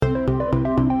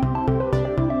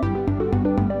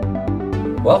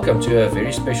Welcome to a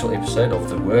very special episode of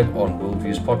the Word on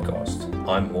Worldviews podcast.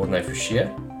 I'm Morné Forshie,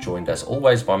 joined as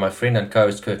always by my friend and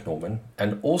co-host Kurt Norman,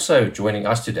 and also joining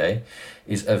us today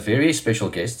is a very special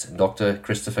guest, Dr.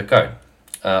 Christopher Cohn.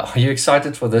 Are you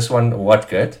excited for this one or what,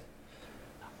 Kurt?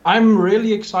 I'm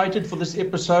really excited for this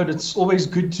episode. It's always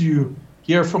good to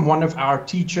hear from one of our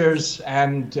teachers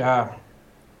and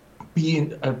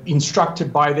be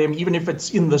instructed by them, even if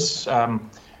it's in this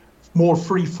more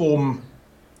free-form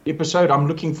episode. I'm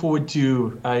looking forward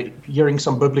to hearing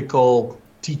some biblical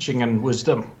teaching and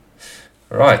wisdom.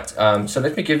 Right. So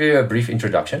let me give you a brief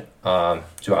introduction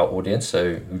to our audience,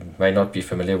 so who may not be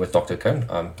familiar with Dr. Cohn.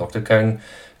 Dr. Cohn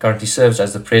currently serves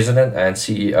as the president and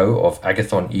CEO of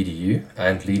Agathon EDU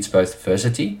and leads both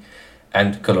Versity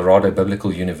and Colorado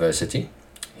Biblical University.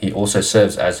 He also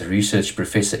serves as a research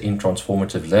professor in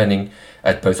transformative learning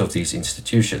at both of these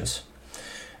institutions.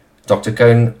 Dr.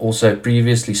 Cohn also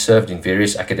previously served in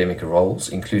various academic roles,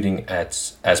 including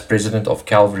as president of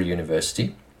Calvary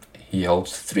University. He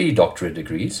holds 3 doctorate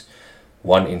degrees,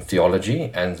 one in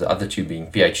theology and the other 2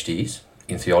 being PhDs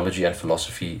in theology and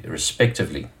philosophy,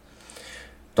 respectively.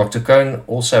 Dr. Cohn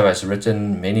also has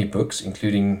written many books,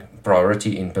 including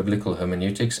Priority in Biblical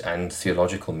Hermeneutics and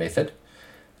Theological Method,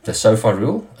 The Sofa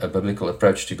Rule, A Biblical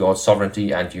Approach to God's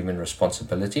Sovereignty and Human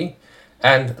Responsibility,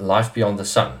 and Life Beyond the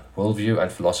Sun, Worldview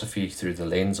and Philosophy Through the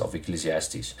Lens of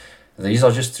Ecclesiastes. These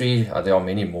are just 3, there are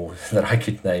many more that I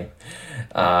could name.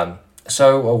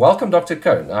 So welcome, Dr.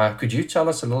 Cohn. Could you tell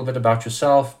us a little bit about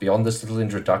yourself beyond this little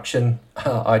introduction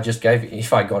I just gave,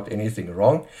 if I got anything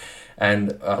wrong?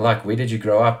 And where did you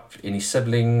grow up? Any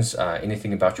siblings?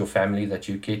 Anything about your family that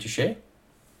you care to share?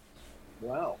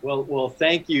 Wow. Well,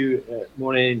 thank you,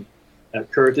 Morné,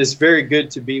 Kurt. It's very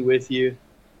good to be with you.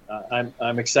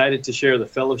 I'm excited to share the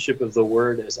fellowship of the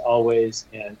Word as always,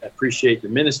 and appreciate your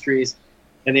ministries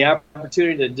and the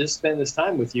opportunity to just spend this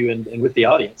time with you and with the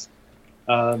audience.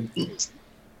 I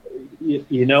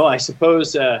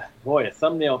suppose, a quick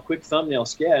thumbnail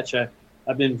sketch.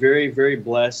 I've been very, very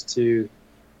blessed to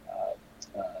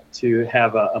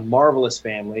have a marvelous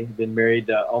family. Been married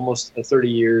almost 30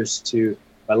 years to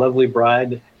my lovely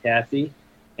bride, Kathy.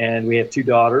 And we have 2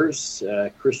 daughters,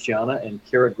 Christiana and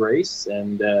Kara Grace.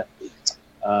 And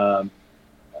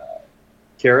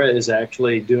Kara is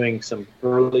actually doing some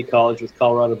early college with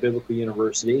Colorado Biblical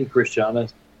University. And Christiana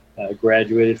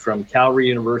graduated from Calvary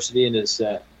University and is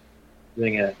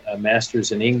doing a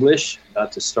master's in English,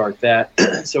 about to start that.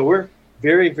 So we're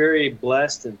very, very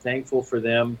blessed and thankful for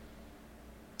them,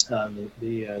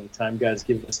 the time God's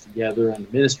given us together in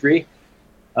ministry.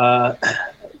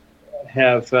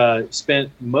 Have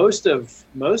spent most of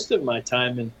my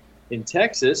time in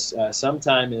Texas,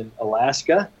 sometime in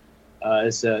Alaska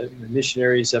as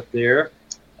missionaries up there,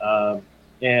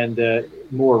 and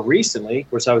more recently, of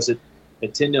course, I was at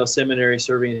Tyndale Seminary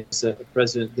serving as a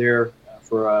president there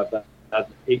for about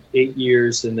 8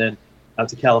 years, and then out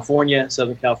to California,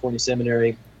 Southern California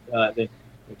Seminary, then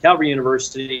Calvary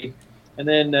University, and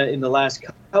then in the last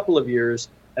couple of years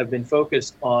have been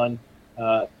focused on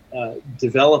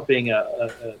developing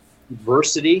a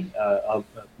Versity, a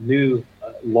new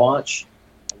launch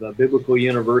of a biblical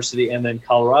university, and then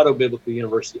Colorado Biblical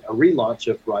University, a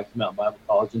relaunch of Rocky Mountain Bible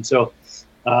College. And so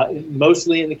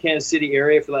mostly in the Kansas City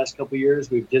area for the last couple of years.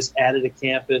 We've just added a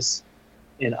campus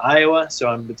in Iowa. So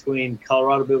I'm between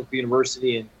Colorado Biblical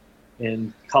University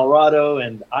and Colorado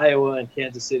and Iowa and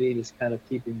Kansas City, just kind of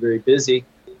keeping very busy.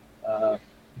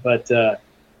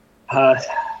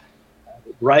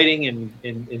 Writing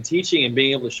and teaching and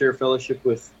being able to share fellowship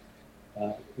with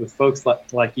folks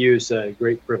like you is a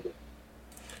great privilege.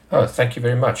 Oh, thank you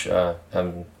very much.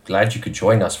 I'm glad you could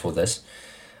join us for this.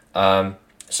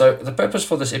 So the purpose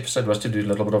for this episode was to do a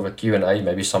little bit of a Q&A,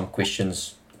 maybe some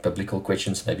questions, biblical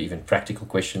questions, maybe even practical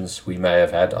questions we may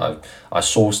have had. I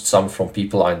sourced some from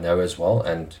people I know as well,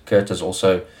 and Kurt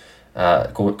also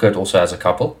has a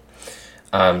couple.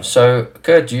 So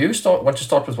Kurt, do you want to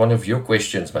start with one of your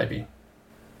questions maybe?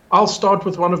 I'll start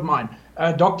with one of mine.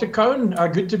 Dr. Cohn,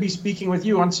 good to be speaking with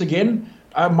you once again.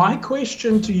 My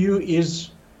question to you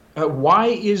is, why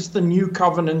is the new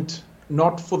covenant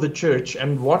not for the church?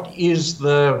 And what is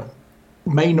the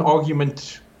main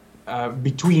argument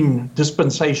between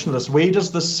dispensationalists? Where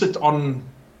does this sit on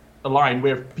the line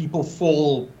where people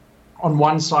fall on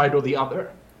one side or the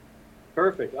other?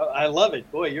 Perfect. I love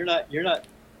it. Boy, you're not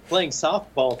playing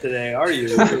softball today, are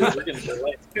you? We're going to go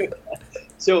right to it.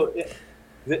 So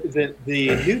the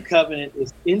new covenant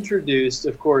is introduced,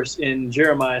 of course, in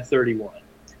Jeremiah 31.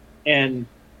 And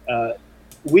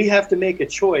we have to make a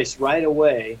choice right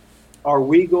away. Are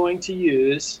we going to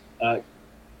use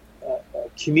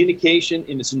communication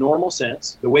in its normal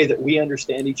sense, the way that we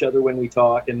understand each other when we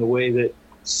talk, and the way that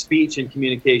speech and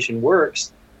communication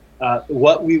works,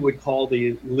 what we would call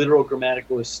the literal,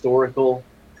 grammatical, historical,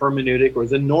 hermeneutic, or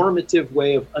the normative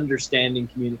way of understanding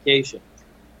communication?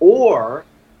 Or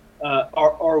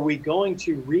are we going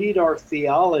to read our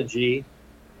theology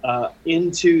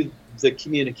into the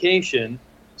communication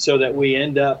so that we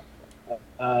end up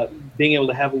being able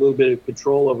to have a little bit of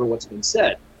control over what's been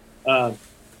said?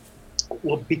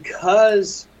 Well,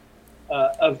 because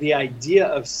of the idea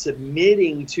of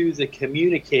submitting to the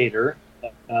communicator,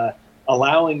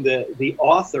 allowing the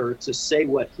author to say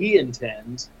what he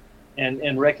intends,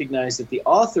 and recognize that the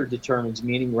author determines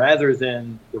meaning rather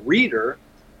than the reader,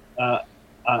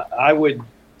 I would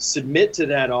submit to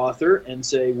that author and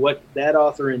say what that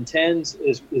author intends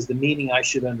is the meaning I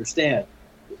should understand.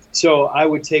 So I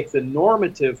would take the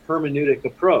normative hermeneutic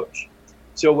approach.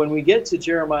 So when we get to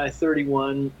Jeremiah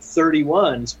 31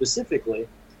 specifically,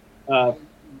 God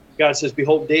says,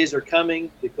 "Behold, days are coming,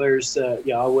 declares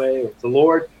Yahweh, or the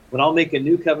Lord, when I'll make a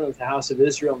new covenant with the house of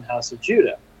Israel and the house of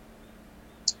Judah."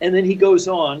 And then he goes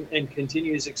on and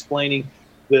continues explaining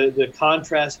the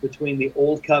contrast between the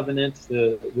old covenant,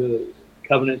 the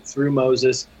covenant through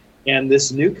Moses, and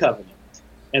this new covenant.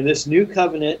 And this new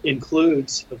covenant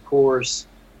includes, of course,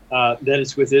 that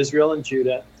it's with Israel and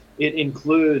Judah. It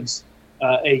includes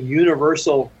a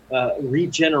universal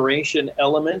regeneration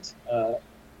element,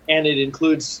 and it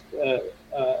includes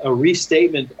a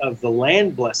restatement of the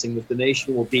land blessing, that the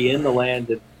nation will be in the land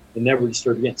and never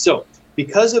disturbed again. So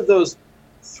because of those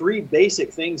three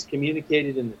basic things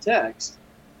communicated in the text,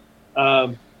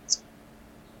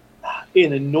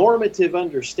 in a normative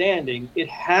understanding, it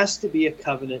has to be a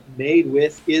covenant made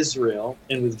with Israel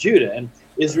and with Judah. And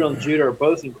Israel and Judah are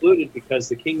both included because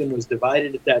the kingdom was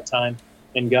divided at that time,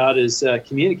 and God is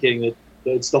communicating that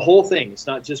it's the whole thing. It's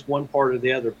not just one part or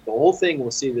the other. The whole thing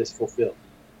will see this fulfilled.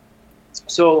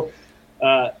 So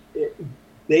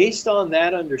based on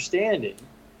that understanding,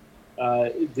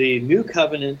 the new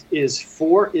covenant is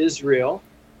for Israel.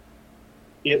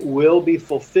 It will be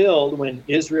fulfilled when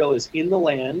Israel is in the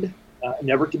land,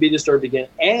 never to be disturbed again,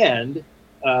 and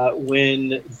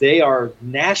when they are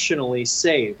nationally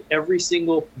saved. Every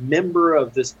single member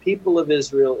of this people of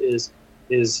Israel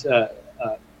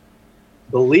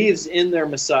believes in their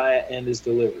Messiah and is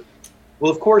delivered.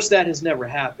 Well, of course, that has never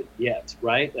happened yet,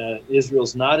 right?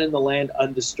 Israel's not in the land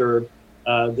undisturbed.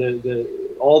 All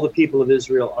the people of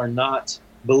Israel are not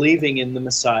believing in the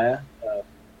Messiah.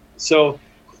 So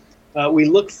we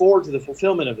look forward to the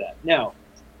fulfillment of that. Now,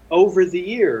 over the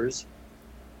years,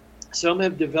 some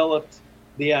have developed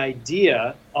the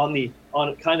idea on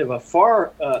kind of a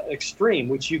far extreme,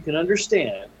 which you can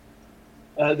understand,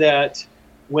 that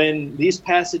when these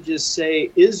passages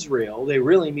say Israel, they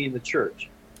really mean the church.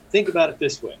 Think about it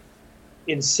this way.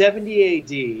 In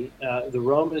 70 AD, the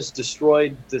Romans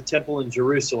destroyed the temple in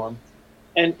Jerusalem.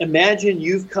 And imagine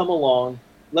you've come along,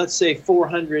 let's say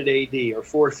 400 AD or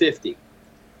 450.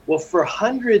 Well, for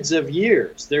hundreds of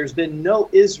years, there's been no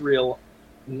Israel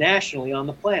nationally on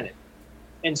the planet.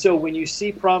 And so when you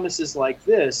see promises like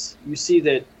this, you see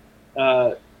that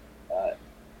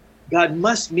God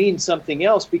must mean something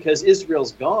else, because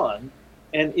Israel's gone.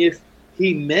 And if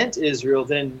he meant Israel,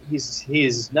 then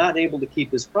he's not able to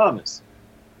keep his promise.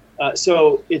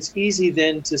 So it's easy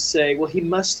then to say, well, he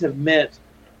must have meant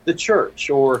the church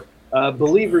or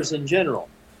believers in general.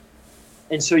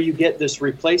 And so you get this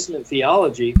replacement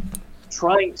theology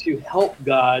trying to help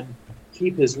God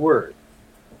keep his word.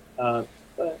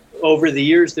 Over the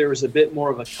years, there was a bit more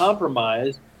of a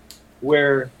compromise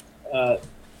where,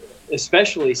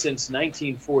 especially since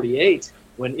 1948,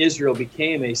 when Israel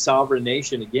became a sovereign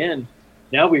nation again,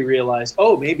 now we realize,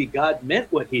 oh, maybe God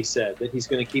meant what he said, that he's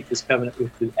going to keep this covenant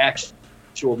with the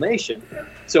actual nation.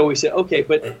 So we said, okay,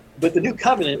 but the new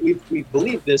covenant, we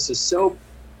believe this is so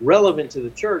relevant to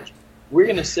the church, we're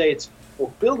going to say it's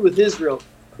fulfilled with Israel,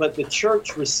 but the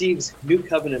church receives new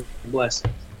covenant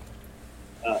blessings.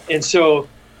 And so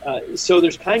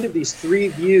there's kind of these three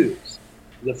views.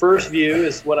 The first view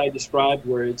is what I described,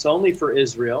 where it's only for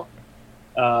Israel.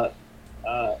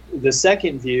 The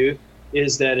second view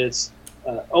is that it's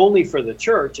only for the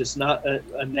church. It's not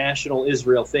a national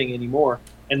Israel thing anymore.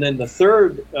 And then the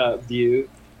third view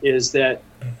is that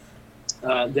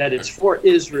it's for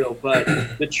Israel, but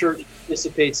the church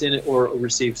participates in it or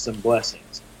receives some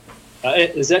blessings.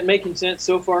 Is that making sense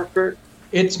so far, Kurt?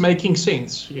 It's making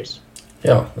sense, yes.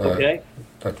 Yeah. Okay.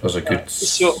 That was a good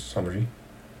summary.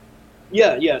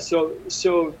 Yeah. So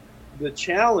the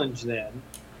challenge then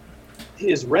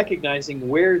is recognizing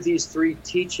where these three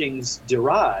teachings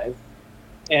derive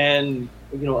and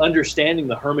understanding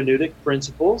the hermeneutic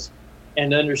principles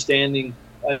and understanding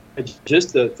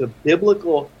just the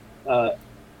biblical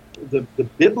the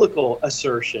biblical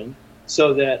assertion,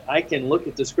 so that I can look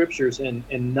at the scriptures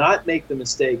and not make the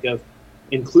mistake of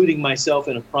including myself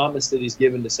in a promise that he's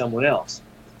given to someone else.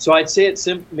 So I'd say it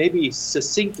maybe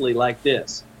succinctly like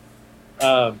this.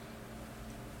 The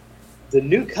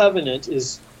new covenant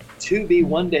is to be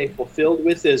one day fulfilled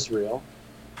with Israel,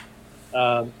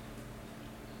 and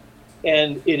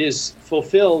it is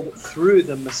fulfilled through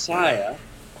the Messiah,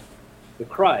 the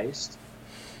Christ,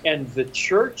 and the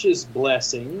church's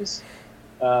blessings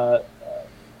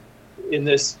in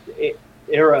this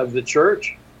era of the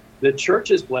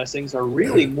church's blessings are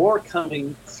really more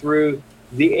coming through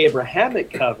the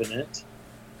Abrahamic covenant,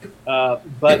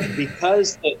 but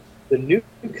because the new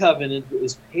covenant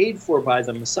is paid for by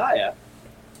the Messiah,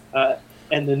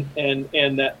 and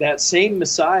that same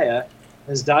Messiah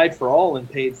has died for all and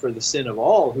paid for the sin of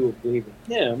all who believe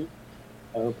in him,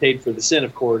 paid for the sin,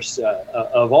 of course,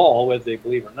 of all, whether they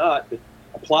believe or not, but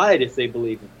applied if they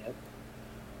believe in him,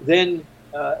 then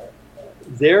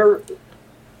the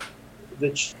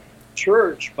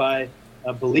church, by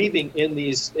believing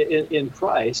in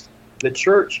Christ, the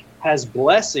church has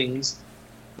blessings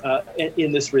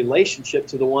in this relationship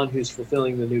to the one who's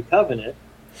fulfilling the new covenant,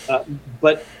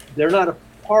 but they're not a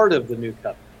part of the new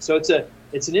covenant. So it's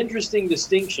an interesting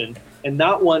distinction, and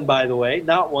not one, by the way,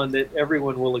 not one that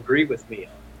everyone will agree with me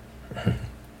on.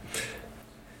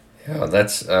 Yeah,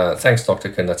 that's thanks,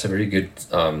 Dr. Cohn. That's a very good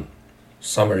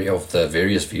summary of the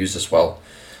various views as well,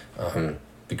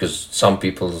 because some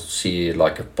people see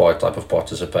like a type of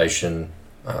participation.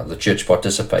 The church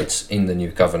participates in the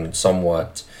new covenant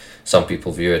somewhat. Some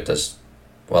people view it as,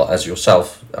 well, as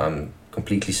yourself,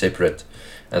 completely separate,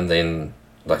 and then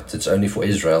like it's only for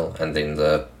Israel, and then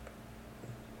the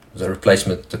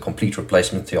complete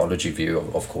replacement theology view,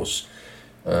 of course,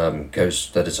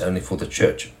 goes that it's only for the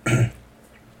church.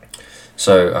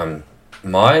 So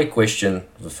my question,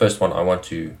 the first one I want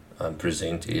to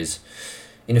present is,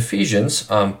 in Ephesians,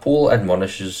 Paul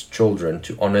admonishes children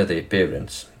to honor their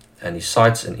parents, and he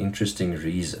cites an interesting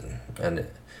reason. And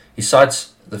he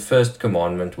cites the first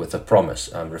commandment with a promise,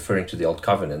 referring to the Old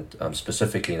Covenant,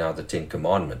 specifically now the Ten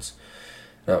Commandments.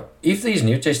 Now, if these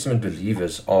New Testament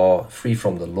believers are free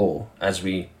from the law, as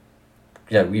we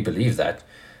believe that,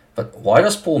 but why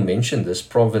does Paul mention this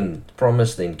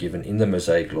promise then given in the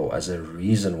Mosaic Law as a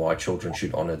reason why children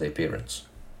should honor their parents?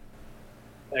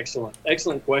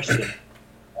 Excellent question.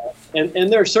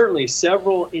 And there are certainly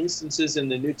several instances in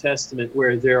the New Testament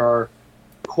where there are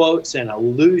quotes and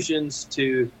allusions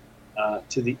to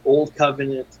the Old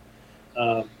Covenant.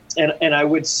 And I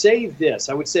would say this,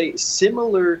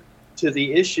 similar to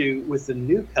the issue with the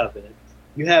New Covenant,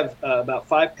 you have about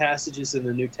 5 passages in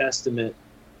the New Testament,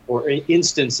 or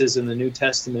instances in the New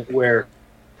Testament, where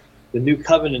the New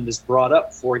Covenant is brought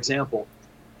up, for example.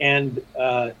 And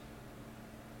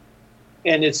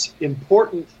it's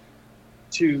important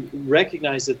to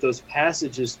recognize that those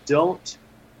passages don't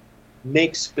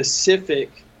make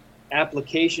specific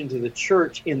application to the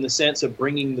church in the sense of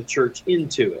bringing the church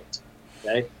into it.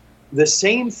 Okay? The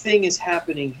same thing is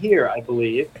happening here, I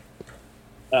believe.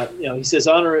 He says,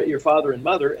 honor your father and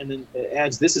mother, and then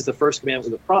adds, this is the first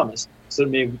commandment with a promise, so it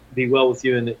may be well with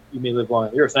you and that you may live long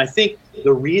on the earth. And I think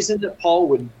the reason that Paul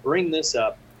would bring this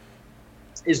up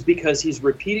is because he's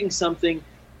repeating something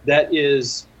that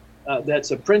is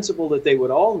that's a principle that they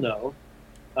would all know,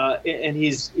 and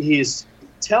he's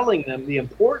telling them the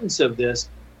importance of this.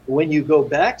 When you go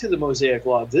back to the Mosaic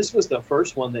Law, this was the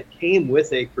first one that came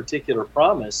with a particular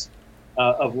promise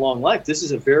of long life. This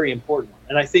is a very important one,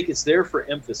 and I think it's there for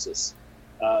emphasis.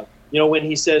 When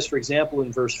he says, for example,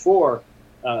 in verse 4,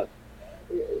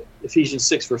 Ephesians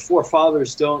 6, verse 4,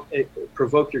 fathers, don't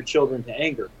provoke your children to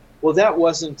anger. Well, that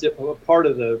wasn't a part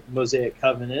of the Mosaic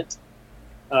covenant,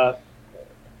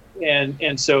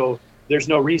 and so there's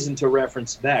no reason to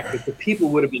reference back. But the people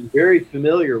would have been very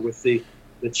familiar with the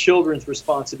children's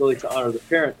responsibility to honor the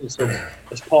parent. And so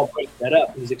as Paul brings that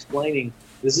up, he's explaining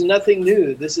this is nothing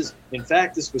new. This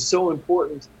was so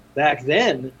important back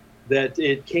then that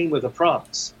it came with a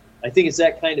promise. I think it's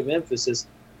that kind of emphasis,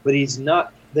 but he's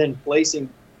not then placing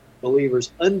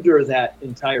believers under that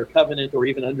entire covenant or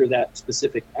even under that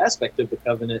specific aspect of the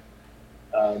covenant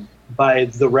by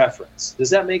the reference. Does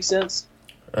that make sense?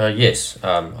 Yes.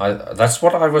 That's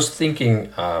what I was thinking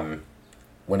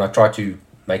when I tried to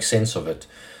make sense of it.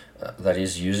 That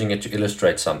is, using it to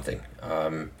illustrate something.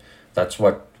 That's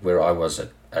where I was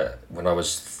at when I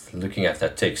was looking at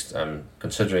that text,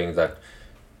 considering that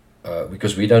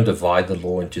because we don't divide the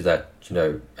law into that,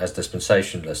 as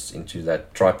dispensationalists, into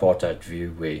that tripartite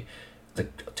view where the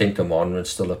Ten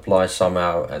Commandments still apply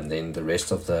somehow, and then the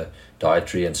rest of the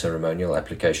dietary and ceremonial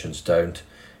applications don't,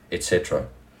 etc.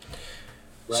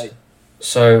 Right.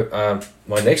 So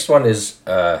my next one is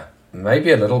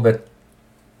maybe a little bit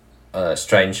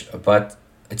strange, but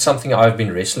it's something I've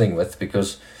been wrestling with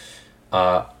because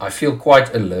I feel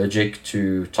quite allergic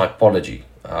to typology.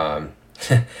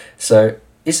 So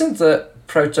isn't the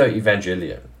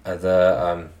proto-evangelium,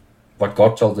 what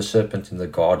God told the serpent in the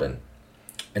garden,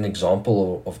 an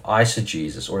example of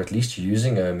eisegesis, or at least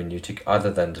using a hermeneutic other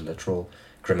than the literal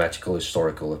grammatical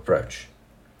historical approach?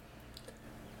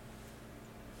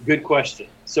 Good question.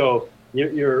 So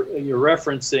you're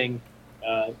referencing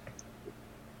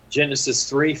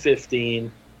Genesis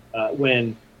 3:15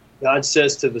 when God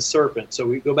says to the serpent. So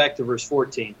we go back to verse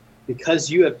 14. Because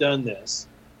you have done this,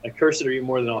 accursed are you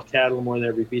more than all cattle, more than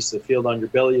every beast of the field. On your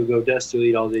belly you'll go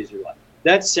destitute all days of your life.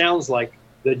 That sounds like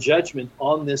the judgment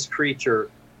on this creature.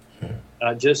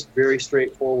 Just very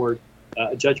straightforward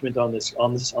judgment on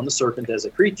the serpent as a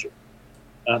creature.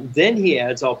 Then he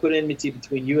adds, I'll put enmity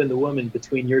between you and the woman,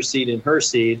 between your seed and her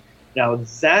seed. Now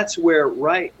that's where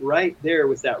right there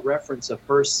with that reference of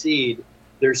her seed,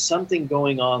 there's something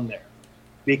going on there,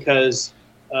 because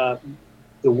the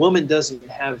woman doesn't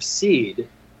have seed.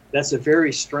 That's a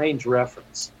very strange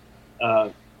reference.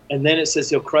 And then it says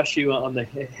he'll crush you on the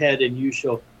head and you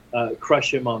shall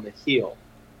crush him on the heel.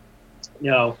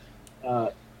 Now,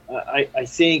 I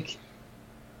think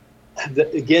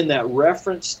that, again, that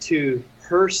reference to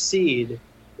her seed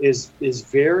is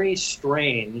very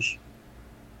strange.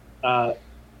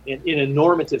 In a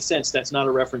normative sense, that's not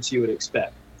a reference you would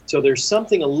expect. So there's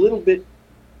something a little bit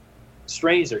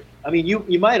strange there. I mean,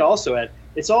 you might also add,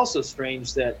 it's also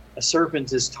strange that a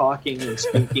serpent is talking and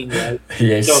speaking, right?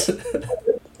 Yes. So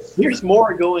there's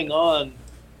more going on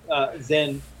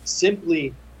than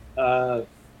simply a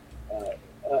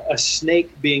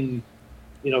snake being,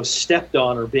 stepped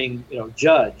on or being,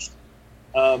 judged.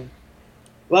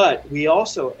 But we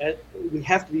also we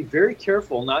have to be very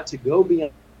careful not to go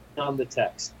beyond the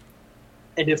text.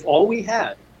 And if all we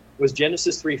had was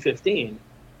Genesis 3:15,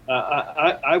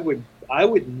 I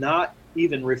would not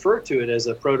even refer to it as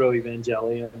a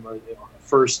proto-evangelium or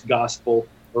first gospel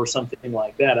or something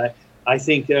like that. I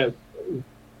think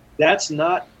that's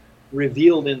not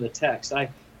revealed in the text. I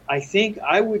think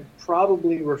I would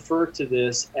probably refer to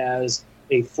this as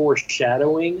a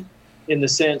foreshadowing, in the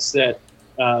sense that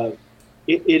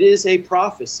it is a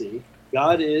prophecy.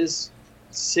 God is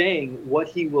saying what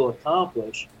he will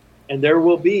accomplish, and there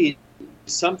will be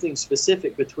something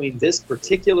specific between this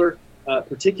particular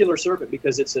serpent,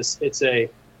 because it's a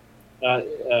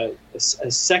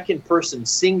second person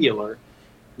singular,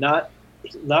 not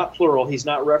plural. He's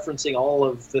not referencing all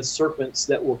of the serpents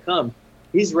that will come.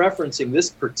 He's referencing this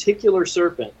particular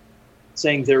serpent,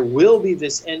 saying there will be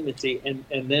this enmity,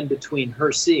 and then between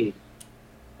her seed,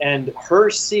 and her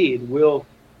seed will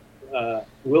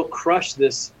crush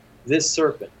this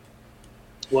serpent.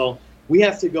 Well, we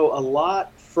have to go a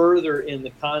lot further in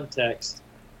the context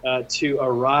to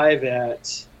arrive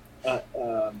at,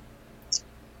 I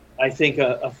think,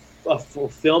 a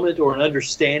fulfillment or an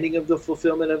understanding of the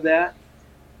fulfillment of that.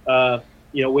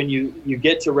 When you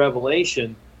get to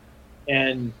Revelation,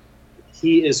 and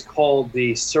he is called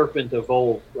the serpent of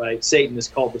old, right? Satan is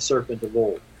called the serpent of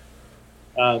old.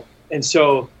 And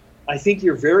so I think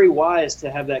you're very wise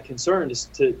to have that concern,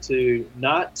 to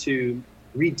not to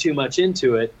read too much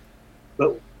into it.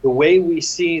 But the way we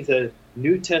see the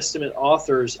New Testament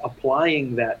authors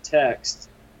applying that text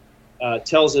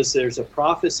tells us there's a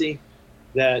prophecy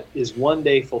that is one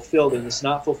day fulfilled, and it's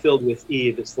not fulfilled with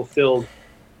Eve. It's fulfilled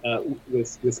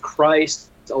with Christ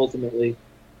ultimately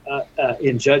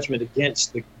in judgment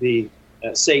against the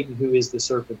Satan, who is the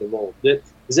serpent of old.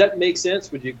 Does that make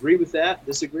sense? Would you agree with that?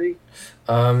 Disagree?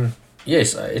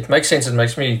 Yes, it makes sense. It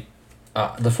makes me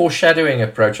the foreshadowing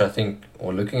approach, I think,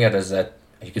 or looking at it as that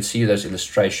you can see those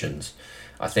illustrations,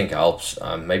 I think helps.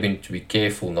 Maybe to be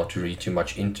careful not to read too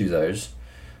much into those.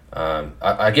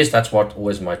 I guess that's what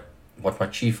my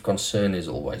chief concern is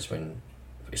always, when,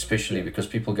 especially because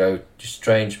people go too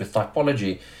strange with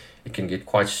typology, it can get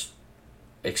quite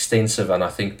extensive, and I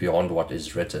think beyond what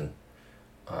is written,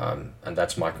 and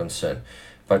that's my concern.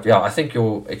 But yeah, I think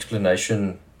your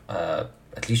explanation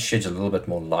at least sheds a little bit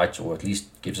more light, or at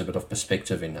least gives a bit of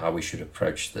perspective in how we should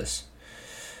approach this.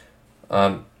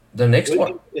 The next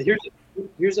one.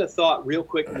 Here's a thought real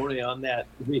quick, Morty, on that.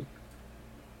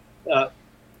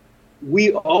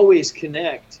 We always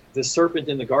connect the serpent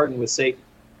in the garden with Satan,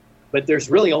 but there's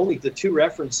really only the two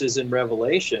references in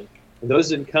Revelation, and those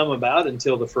didn't come about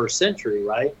until the first century,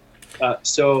 right?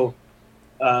 So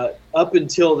up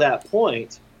until that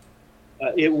point,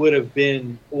 it would have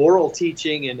been oral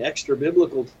teaching and extra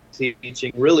biblical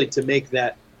teaching, really, to make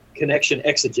that connection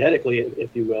exegetically,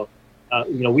 if you will.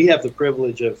 We have the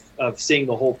privilege of seeing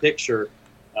the whole picture,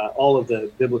 all of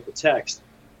the biblical text,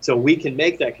 so we can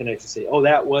make that connection. Say, oh,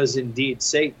 that was indeed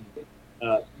Satan,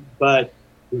 but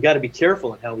we've got to be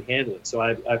careful in how we handle it. So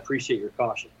I appreciate your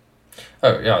caution.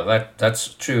 Oh yeah,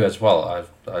 that's true as well.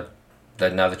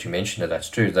 That now that you mention it, that's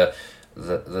true.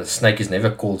 The snake is never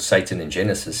called Satan in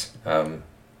Genesis. That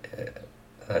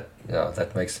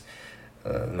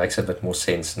makes a bit more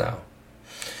sense now.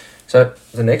 So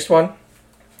the next one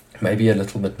may be a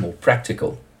little bit more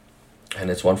practical, and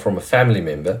it's one from a family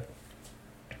member.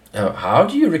 How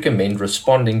do you recommend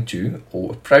responding to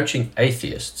or approaching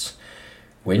atheists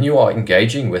when you are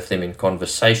engaging with them in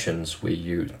conversations where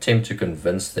you attempt to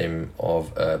convince them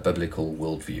of a biblical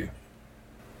worldview?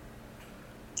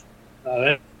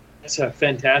 That's a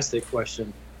fantastic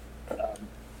question.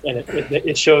 And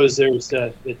it shows there's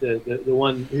that the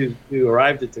one who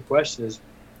arrived at the question is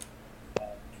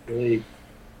really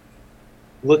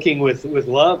looking with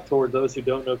love toward those who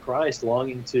don't know Christ,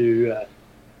 longing to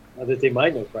that they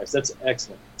might know Christ. That's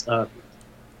excellent.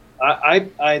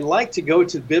 I like to go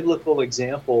to biblical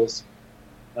examples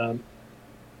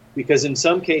because in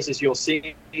some cases you'll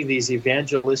see these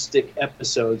evangelistic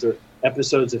episodes or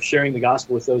episodes of sharing the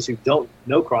gospel with those who don't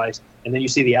know Christ, and then you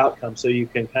see the outcome, so you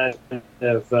can kind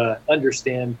of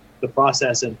understand the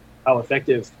process and how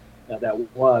effective that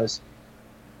was.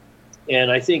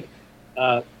 And I think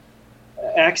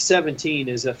Acts 17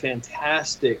 is a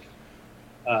fantastic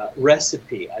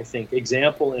recipe, I think,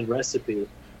 example and recipe.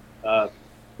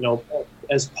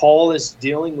 As Paul is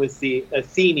dealing with the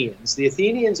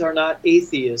Athenians are not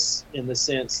atheists in the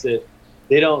sense that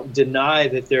they don't deny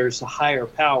that there's a higher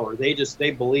power. They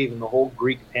believe in the whole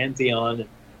Greek pantheon and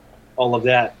all of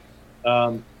that.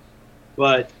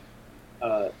 But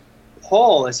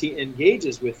Paul, as he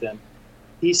engages with them,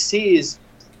 he sees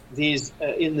these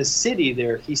in the city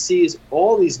there. He sees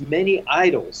all these many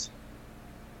idols,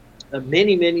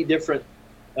 many different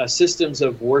systems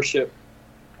of worship.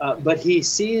 But he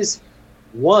sees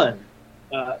one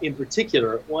in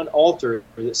particular, one altar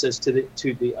that says to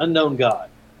the unknown God.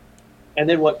 And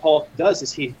then what Paul does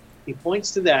is he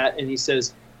points to that and he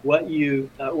says, what you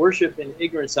worship in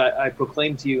ignorance, I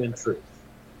proclaim to you in truth.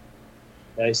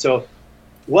 Okay, so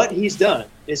what he's done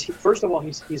is, first of all,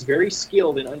 he's very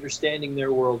skilled in understanding their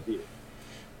worldview.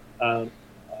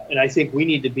 And I think we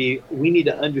need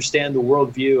to understand the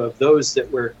worldview of those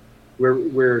that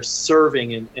we're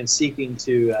serving and seeking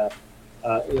to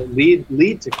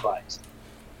lead to Christ.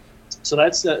 So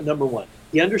that's number one.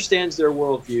 He understands their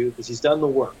worldview because he's done the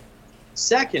work.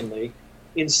 Secondly,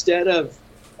 instead of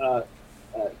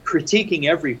critiquing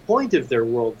every point of their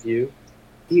worldview,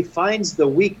 he finds the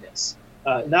weakness.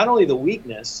 Not only the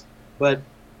weakness, but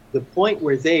the point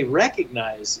where they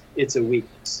recognize it's a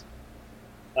weakness.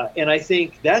 And I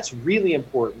think that's really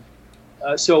important.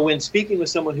 So when speaking with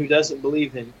someone who doesn't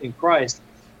believe in Christ,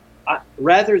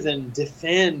 rather than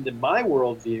defend my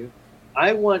worldview,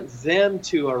 I want them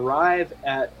to arrive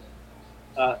at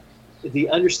the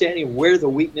understanding of where the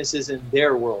weakness is in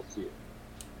their worldview.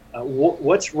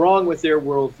 What's wrong with their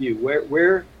worldview?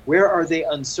 Where are they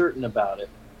uncertain about it?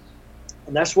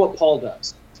 And that's what Paul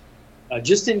does.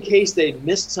 Just in case they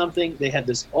missed something, they had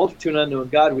this altar to an unknown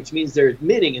God, which means they're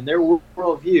admitting in their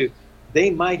worldview they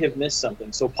might have missed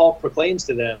something. So Paul proclaims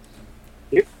to them,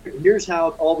 here's how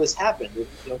all this happened.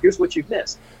 Here's what you've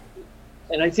missed.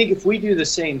 And I think if we do the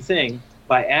same thing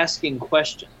by asking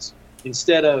questions,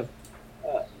 instead of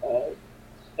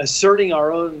asserting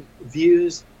our own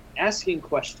views, asking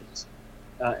questions,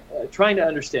 trying to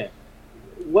understand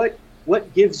what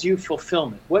gives you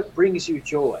fulfillment, what brings you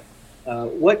joy,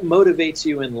 what motivates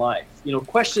you in life.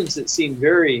 Questions that seem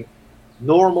very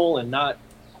normal and not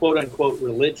quote unquote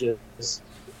religious.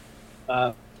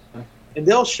 And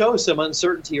they'll show some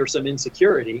uncertainty or some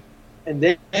insecurity, and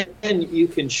then you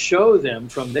can show them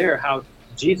from there how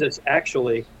Jesus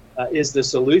actually is the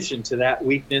solution to that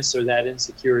weakness or that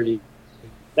insecurity.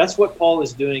 That's what Paul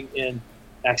is doing in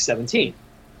Acts 17.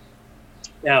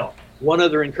 Now, one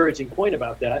other encouraging point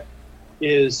about that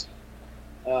is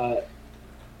the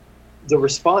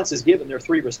response is given. There are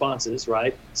three responses,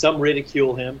 right? Some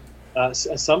ridicule him,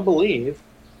 some believe,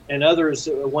 and others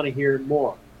want to hear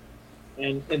more.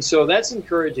 And so that's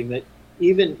encouraging that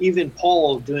even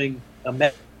Paul, doing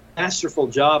a masterful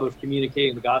job of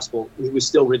communicating the gospel, he was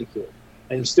still ridiculed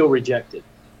and still rejected.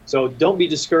 So don't be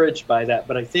discouraged by that.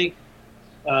 But I think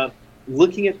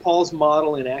looking at Paul's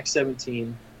model in Acts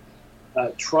 17,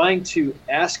 trying to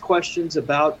ask questions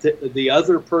about the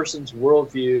other person's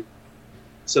worldview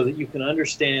so that you can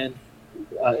understand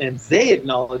and they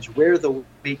acknowledge where the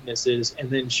weakness is, and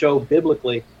then show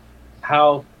biblically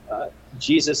how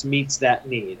Jesus meets that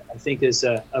need. I think is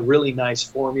a really nice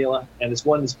formula, and it's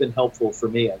one that's been helpful for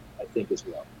me, I think, as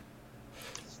well.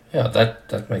 Yeah,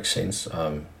 that makes sense.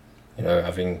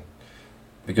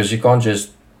 Because you can't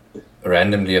just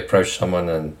randomly approach someone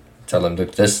and tell them,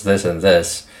 look, this, and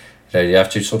this. You have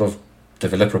to sort of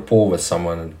develop rapport with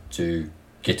someone to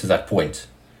get to that point.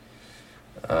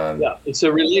 Yeah, it's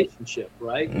a relationship,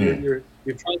 right? You're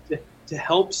trying to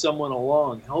help someone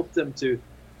along, help them to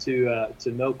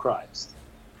know Christ.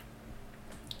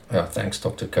 Yeah, thanks,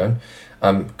 Dr. Cohn.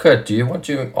 Kurt, do you want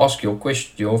to ask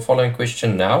your following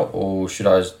question now, or should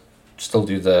I still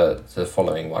do the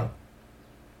following one?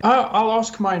 I'll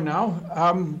ask mine now.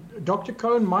 Dr.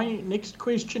 Cohn, my next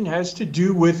question has to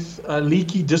do with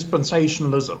leaky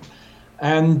dispensationalism.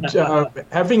 And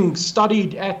having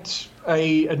studied at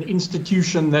an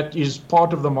institution that is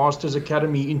part of the Masters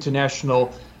Academy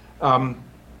International,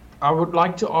 I would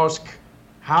like to ask,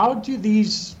 how do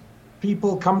these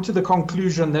people come to the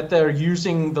conclusion that they're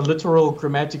using the literal,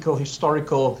 grammatical,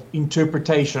 historical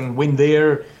interpretation when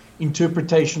their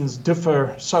interpretations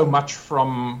differ so much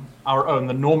from our own,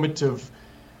 the normative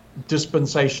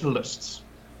dispensationalists?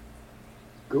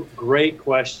 Great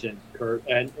question, Kurt.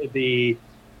 And the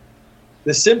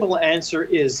simple answer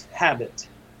is habit.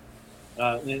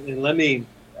 And let me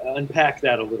unpack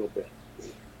that a little bit.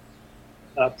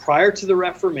 Prior to the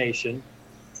Reformation,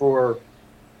 for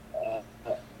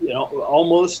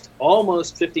almost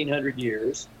 1,500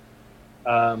 years,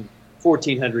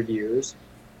 1,400 years,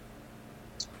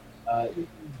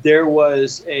 there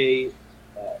was a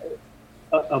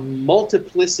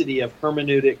multiplicity of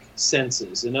hermeneutic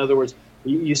senses. In other words,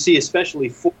 you see especially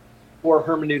four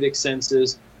hermeneutic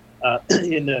senses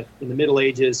in the Middle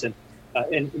Ages, and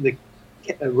the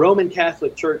Roman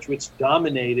Catholic Church, which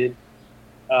dominated,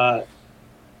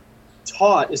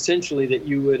 taught essentially that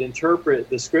you would interpret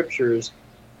the scriptures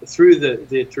through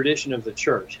the tradition of the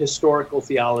church, historical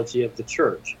theology of the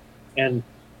church, and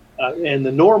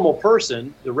the normal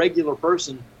person, the regular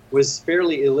person, was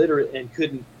fairly illiterate and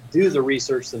couldn't do the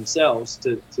research themselves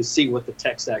to see what the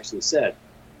text actually said.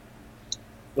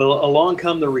 Well, along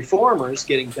come the reformers,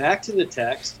 getting back to the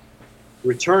text,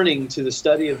 returning to the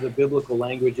study of the biblical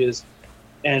languages,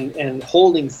 and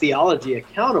holding theology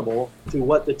accountable to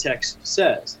what the text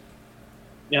says.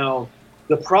 Now,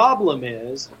 the problem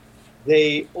is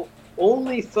they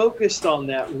only focused on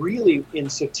that really in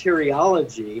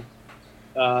soteriology,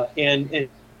 and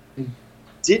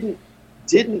didn't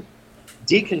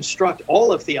deconstruct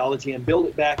all of theology and build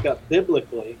it back up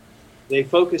biblically. They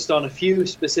focused on a few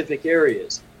specific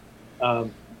areas,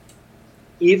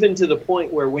 even to the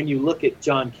point where when you look at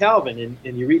John Calvin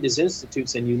and you read his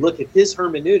Institutes and you look at his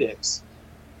hermeneutics,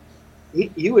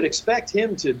 you would expect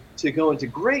him to go into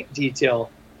great detail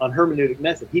on hermeneutic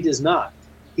method. He does not.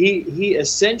 He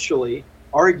essentially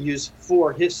argues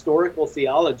for historical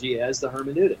theology as the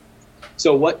hermeneutic.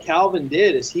 So what Calvin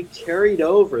did is he carried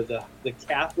over the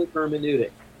Catholic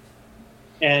hermeneutic.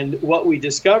 And what we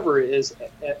discover is,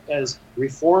 as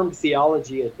Reformed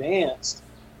theology advanced,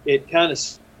 it kind of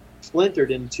splintered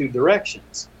in two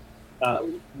directions.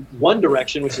 One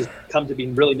direction, which has come to be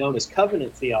really known as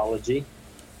covenant theology,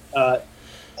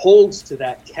 holds to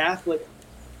that Catholic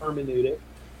hermeneutic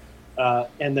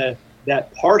and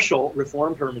that partial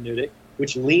Reformed hermeneutic,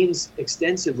 which leans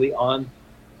extensively on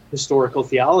historical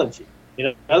theology.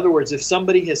 In other words, if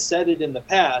somebody has said it in the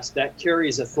past, that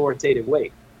carries authoritative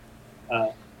weight.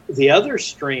 The other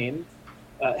stream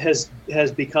has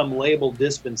become labeled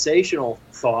dispensational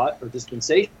thought or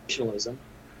dispensationalism,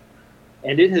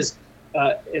 and it has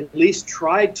at least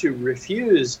tried to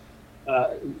refuse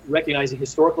recognizing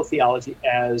historical theology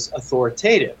as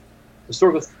authoritative.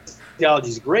 Historical theology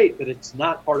is great, but it's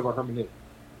not part of our hermeneutic.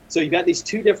 So you've got these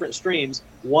two different streams.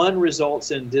 One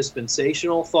results in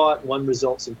dispensational thought, one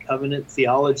results in covenant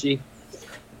theology.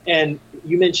 And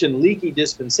you mentioned leaky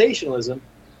dispensationalism.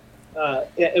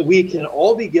 We can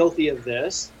all be guilty of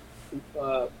this.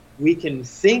 We can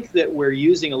think that we're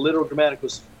using a literal grammatical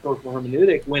historical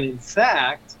hermeneutic when in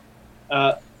fact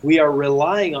we are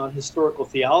relying on historical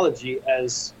theology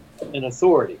as an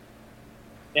authority.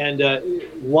 And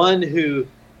one who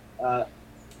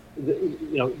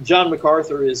John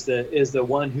MacArthur is the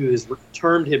one who has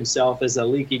termed himself as a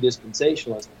leaky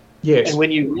dispensationalist. Yes. And when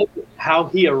you look at how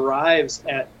he arrives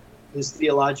at his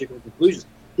theological conclusions,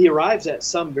 he arrives at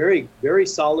some very, very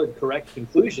solid, correct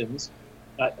conclusions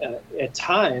at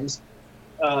times,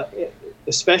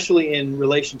 especially in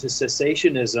relation to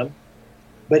cessationism.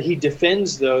 But he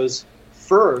defends those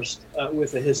first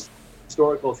with a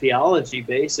historical theology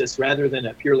basis rather than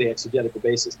a purely exegetical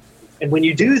basis. And when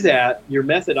you do that, your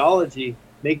methodology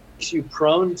makes you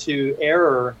prone to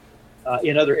error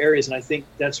in other areas. And I think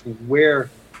that's where,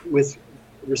 with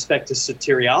respect to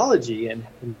soteriology and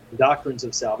doctrines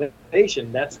of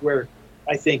salvation, that's where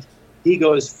I think he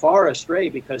goes far astray,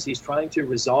 because he's trying to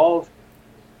resolve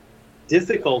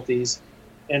difficulties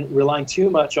and relying too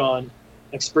much on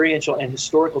experiential and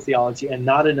historical theology and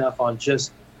not enough on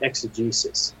just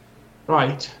exegesis.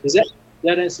 Right. Does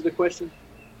that answer the question?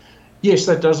 Yes,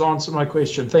 that does answer my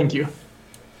question. Thank you.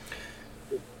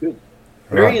 Good.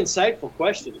 Very insightful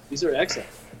questions. These are excellent.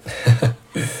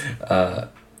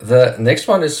 The next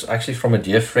one is actually from a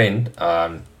dear friend,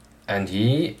 and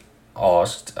he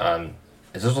asked,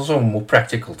 this is also a more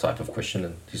practical type of question,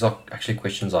 and these are actually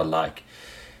questions I like.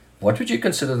 What would you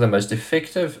consider the most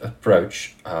effective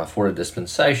approach for a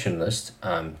dispensationalist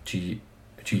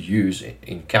to use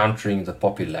in countering the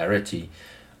popularity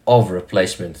of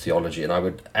replacement theology? And I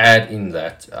would add in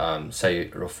that, say,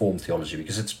 Reformed theology,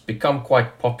 because it's become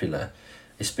quite popular,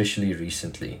 especially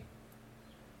recently.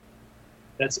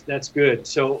 That's good.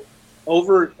 So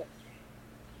over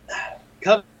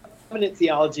covenant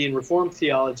theology and Reformed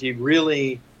theology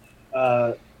really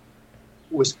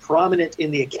was prominent in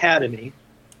the academy,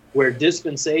 where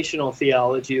dispensational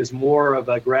theology is more of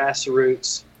a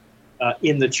grassroots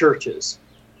in the churches.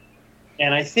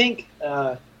 And I think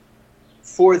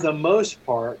for the most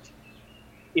part,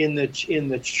 in the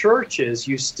churches,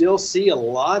 you still see a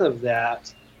lot of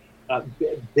that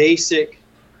basic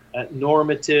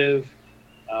normative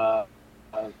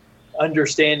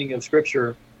understanding of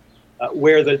Scripture,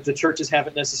 where the churches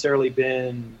haven't necessarily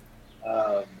been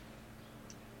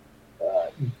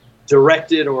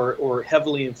directed or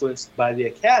heavily influenced by the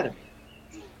academy.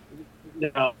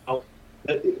 Now,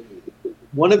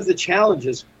 one of the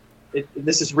challenges,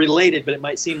 this is related, but it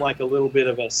might seem like a little bit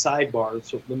of a sidebar,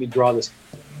 so let me draw this.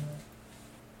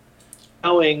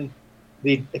 Allowing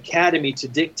the academy to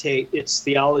dictate its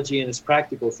theology and its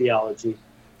practical theology.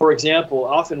 For example,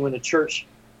 often when a church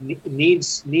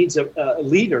needs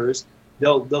leaders,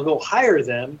 they'll go hire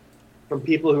them from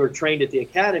people who are trained at the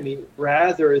academy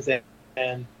rather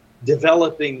than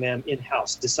developing them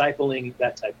in-house, discipling,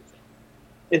 that type of thing.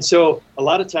 And so a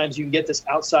lot of times you can get this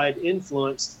outside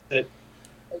influence that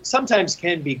sometimes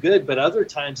can be good, but other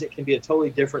times it can be a totally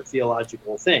different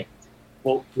theological thing.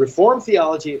 Well, Reformed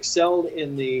theology excelled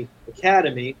in the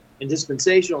academy, and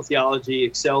dispensational theology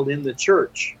excelled in the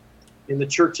church, in the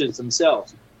churches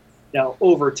themselves. Now,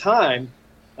 over time,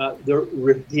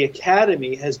 the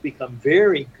academy has become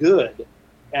very good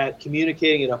at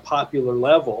communicating at a popular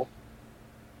level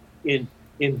in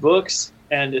books,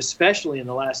 and especially in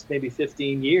the last maybe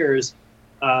 15 years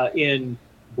in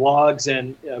blogs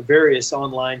and various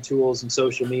online tools and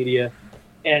social media.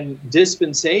 And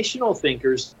dispensational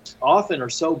thinkers often are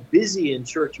so busy in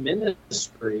church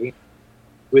ministry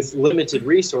with limited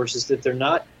resources that they're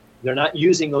not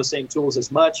using those same tools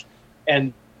as much,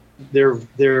 and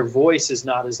their voice is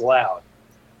not as loud.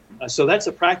 So that's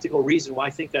a practical reason why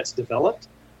I think that's developed.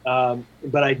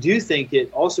 But I do think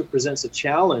it also presents a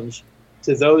challenge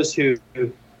to those who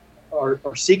are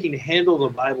seeking to handle the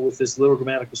Bible with this literal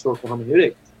grammatical historical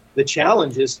hermeneutic. The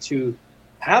challenge is to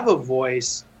have a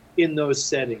voice in those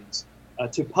settings,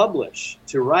 to publish,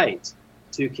 to write,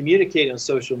 to communicate on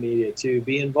social media, to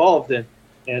be involved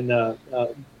in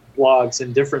blogs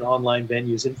and different online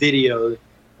venues and video,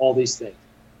 all these things.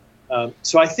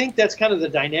 So I think that's kind of the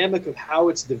dynamic of how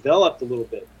it's developed a little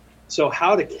bit. So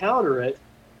how to counter it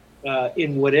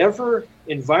in whatever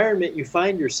environment you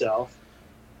find yourself,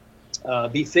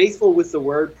 be faithful with the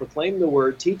word, proclaim the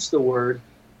word, teach the word,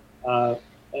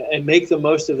 and make the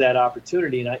most of that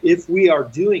opportunity. And if we are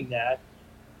doing that,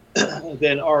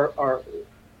 then our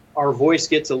voice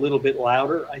gets a little bit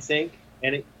louder, I think,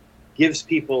 and it gives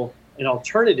people an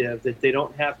alternative that they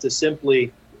don't have to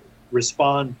simply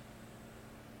respond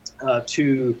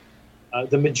to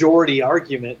the majority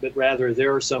argument, but rather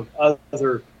there are some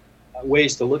other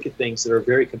ways to look at things that are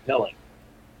very compelling.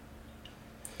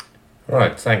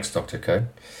 Right, thanks, Dr. Cohn.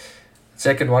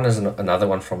 Second one is another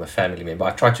one from a family member.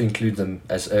 I try to include them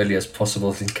as early as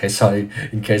possible in case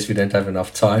we don't have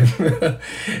enough time.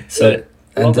 So,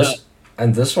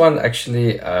 and this one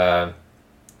actually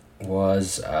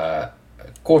was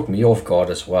caught me off guard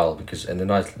as well, and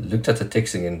then I looked at the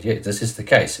texting, and yeah, this is the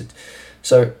case.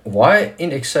 So why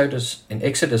in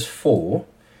Exodus 4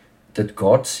 did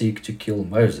God seek to kill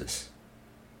Moses?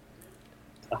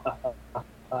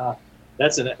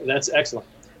 That's excellent.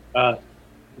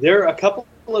 There are a couple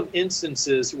of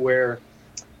instances where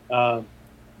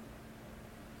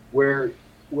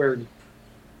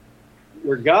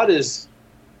God is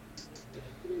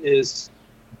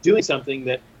doing something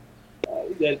that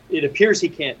it appears he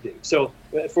can't do. So,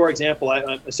 for example,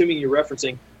 I'm assuming you're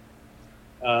referencing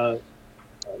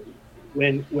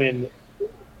when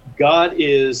God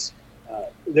is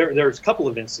there's a couple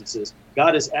of instances.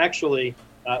 God is actually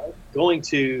going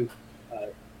to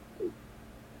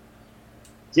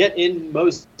get in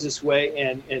Moses' way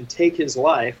and take his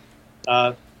life.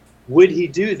 Would he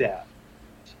do that?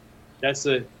 That's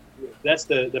the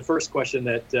first question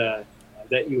that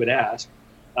you would ask.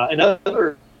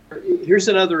 Here's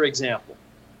another example.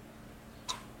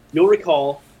 You'll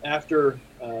recall after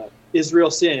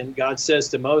Israel sinned, God says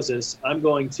to Moses, "I'm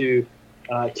going to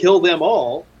kill them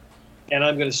all, and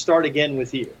I'm going to start again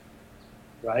with you."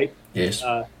 Right? Yes.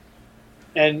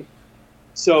 And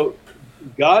so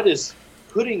God is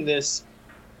putting this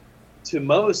to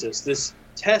Moses, this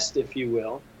test, if you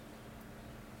will.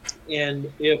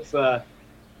 And if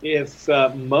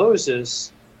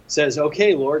Moses says,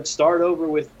 "Okay, Lord, start over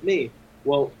with me,"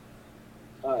 well,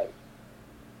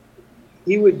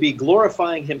 he would be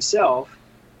glorifying himself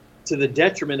to the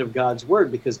detriment of God's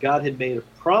word, because God had made a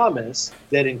promise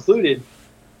that included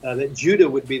that Judah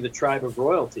would be the tribe of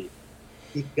royalty.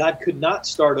 God could not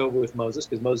start over with Moses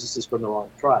because Moses is from the wrong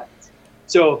tribe.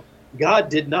 So God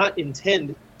did not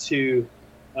intend to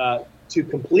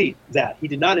complete that. He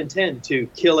did not intend to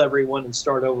kill everyone and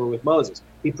start over with Moses.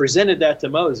 He presented that to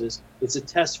Moses. It's a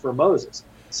test for Moses.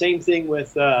 Same thing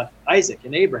with Isaac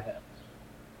and Abraham.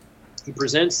 He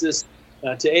presents this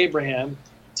to Abraham,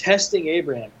 testing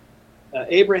Abraham.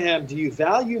 Abraham, do you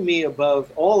value me above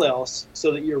all else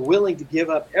so that you're willing to give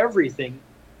up everything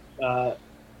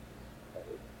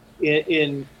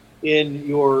in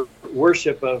your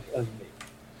worship of me?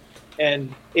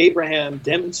 And Abraham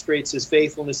demonstrates his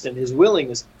faithfulness and his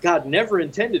willingness. God never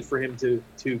intended for him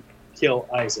to kill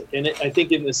Isaac. And I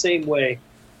think in the same way,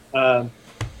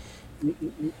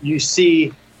 you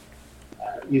see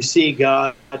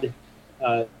God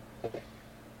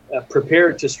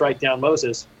prepared to strike down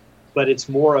Moses, but it's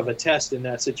more of a test in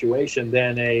that situation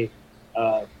than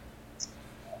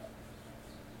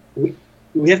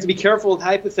we have to be careful with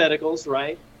hypotheticals,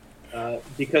 right?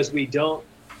 Because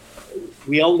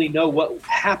we only know what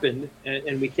happened,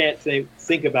 and we can't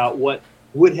think about what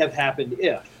would have happened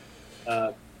if.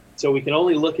 So we can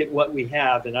only look at what we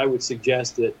have, and I would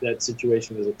suggest that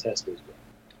situation is a test as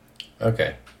well.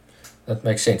 Okay, that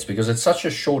makes sense, because it's such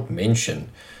a short mention.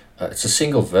 It's a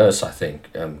single verse, I think.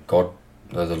 God,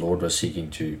 the Lord was seeking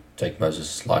to take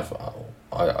Moses' life.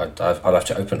 I'd have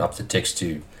to open up the text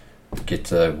to get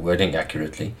the wording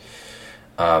accurately.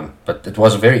 But it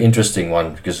was a very interesting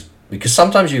one, because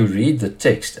sometimes you read the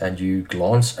text and you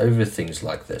glance over things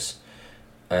like this,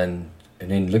 and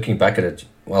then looking back at it,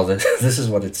 well, this is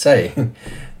what it's saying.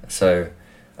 So,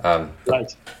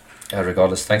 right.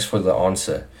 Regardless, thanks for the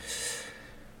answer.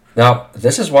 Now,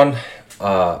 this is one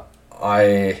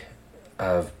I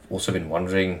have also been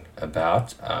wondering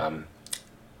about.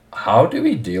 How do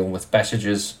we deal with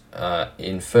passages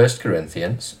in 1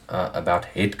 Corinthians about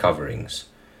head coverings?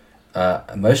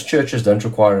 Most churches don't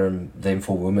require them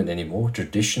for women anymore.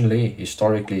 Traditionally,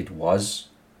 historically, it was,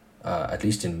 at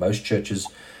least in most churches,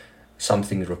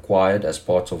 something required as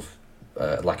part of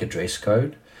like a dress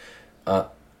code.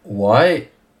 Why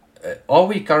are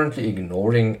we currently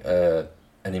ignoring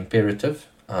an imperative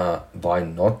by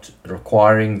not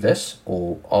requiring this,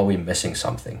 or are we missing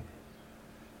something?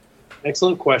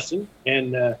 Excellent question.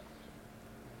 And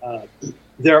I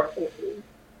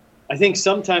think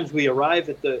sometimes we arrive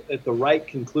at the right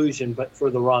conclusion, but for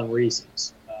the wrong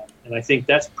reasons. And I think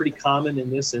that's pretty common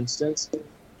in this instance.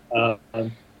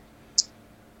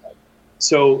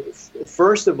 So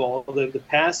first of all, the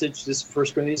passage, this is 1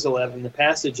 Corinthians 11, the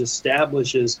passage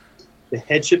establishes the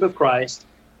headship of Christ,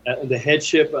 the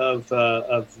headship of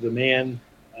the man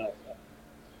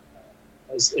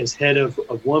as head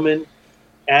of woman,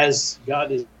 as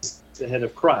God is the head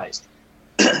of Christ.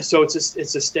 So it's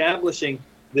establishing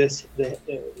this,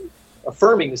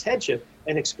 affirming this headship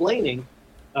and explaining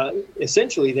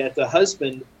essentially that the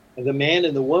husband, the man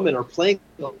and the woman are playing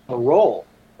a role,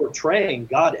 portraying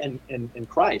God and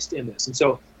Christ in this. And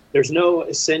so there's no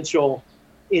essential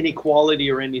inequality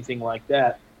or anything like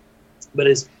that. But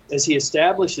as he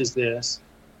establishes this,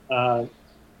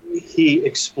 he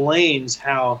explains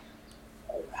how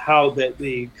that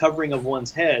the covering of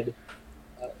one's head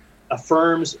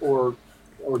affirms or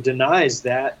denies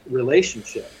that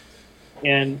relationship.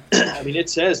 And I mean, it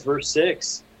says, verse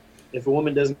 6, if a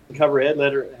woman doesn't cover her head,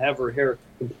 let her have her hair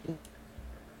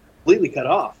completely cut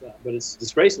off. But it's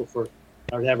disgraceful for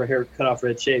her to have her hair cut off, her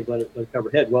head shaved, let her cover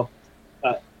her head. Well,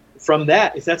 from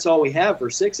that, if that's all we have,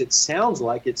 verse 6, it sounds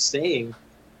like it's saying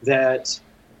that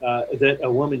that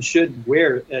a woman should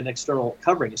wear an external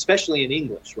covering, especially in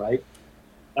English, right?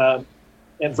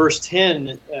 And verse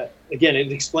 10, again,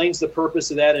 it explains the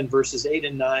purpose of that in verses 8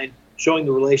 and 9, showing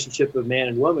the relationship of man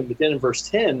and woman. But then in verse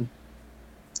 10,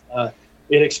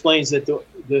 it explains that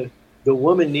the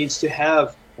woman needs to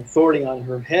have authority on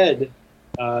her head,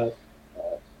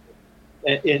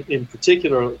 in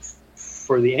particular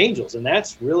for the angels. And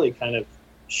that's really kind of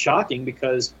shocking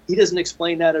because he doesn't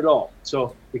explain that at all.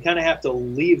 So we kind of have to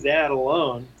leave that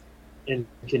alone and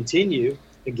continue.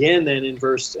 Again, then in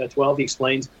verse 12, he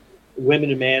explains women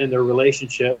and man and their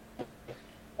relationship.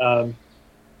 And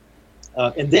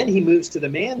then he moves to the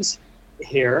man's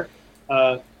hair,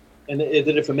 and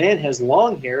that if a man has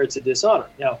long hair, it's a dishonor.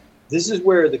 Now, this is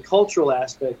where the cultural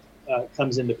aspect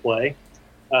comes into play,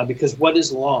 because what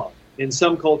is long? In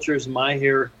some cultures, my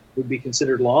hair would be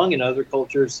considered long. In other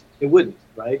cultures, it wouldn't,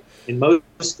 right? In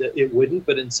most, it wouldn't,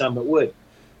 but in some, it would.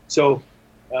 So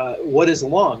what is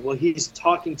long? Well, he's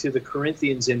talking to the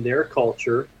Corinthians in their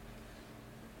culture,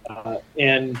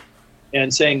 and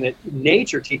saying that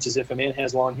nature teaches if a man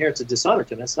has long hair, it's a dishonor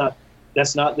to him.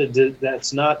 That's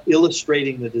not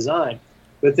illustrating the design.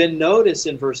 But then notice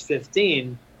in verse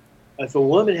 15, if a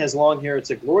woman has long hair,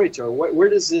 it's a glory to her. Where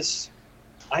does this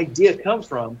idea come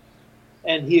from?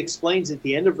 And he explains at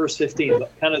the end of verse 15,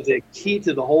 kind of the key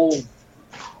to the whole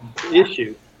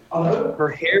issue. Her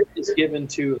hair is given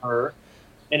to her,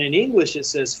 and in English it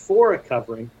says for a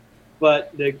covering,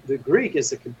 but the Greek is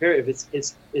the comparative. It's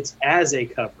as a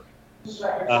covering.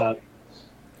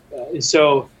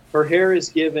 So her hair is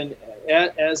given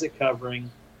as a covering,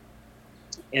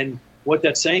 and what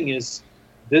that's saying is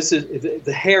this is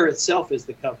the hair itself is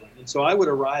the covering. And so I would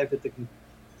arrive at the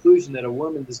conclusion that a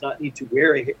woman does not need to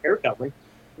wear a hair covering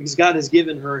because God has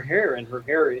given her hair, and her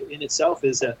hair in itself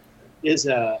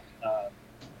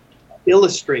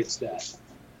illustrates that.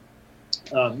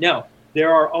 Now,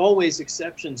 there are always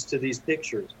exceptions to these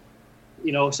pictures.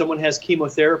 You know, if someone has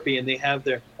chemotherapy and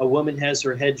a woman has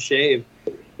her head shaved,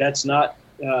 that's not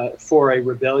for a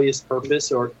rebellious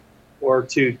purpose or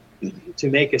to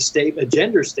make a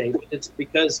gender statement. It's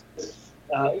because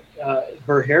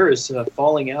her hair is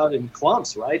falling out in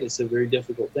clumps, right? It's a very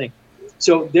difficult thing.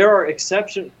 So there are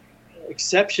exceptions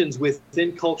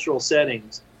within cultural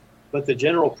settings, but the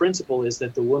general principle is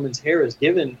that the woman's hair is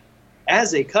given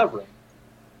as a covering.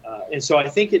 And so I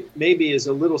think it maybe is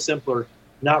a little simpler,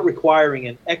 not requiring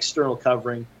an external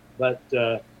covering, but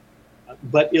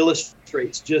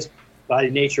illustrates just by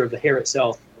nature of the hair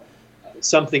itself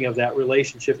something of that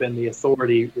relationship and the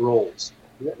authority roles.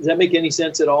 Does that make any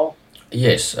sense at all?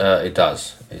 Yes, it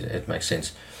does. It makes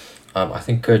sense. I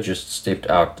think Kurt just stepped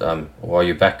out. Are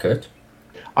you back, Kurt?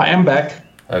 I am back.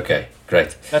 Okay,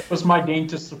 great. That was my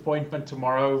dentist appointment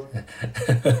tomorrow.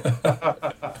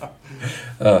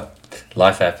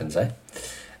 Life happens, eh?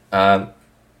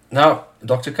 Now,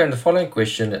 Dr. Cohn, the following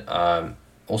question,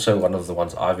 also one of the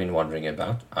ones I've been wondering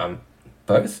about.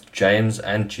 Both James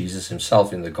and Jesus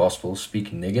himself in the Gospel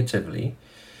speak negatively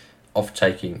of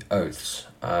taking oaths.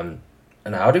 And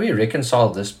how do we reconcile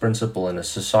this principle in a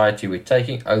society where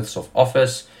taking oaths of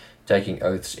office, taking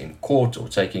oaths in court, or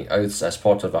taking oaths as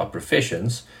part of our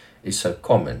professions is so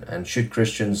common? And should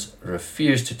Christians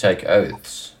refuse to take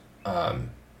oaths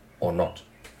or not?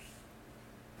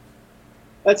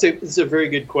 It's a very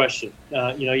good question.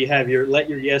 You have let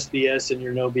your yes be yes and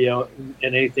your no be no,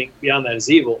 and anything beyond that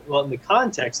is evil. Well, in the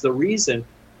context, the reason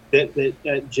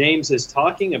that James is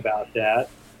talking about that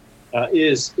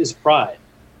is pride.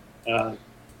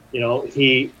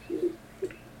 He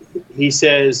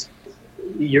says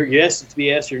your yes is to be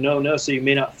yes, your no, so you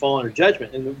may not fall under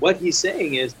judgment. And what he's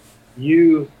saying is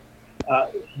if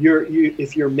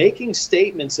you're making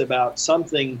statements about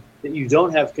something that you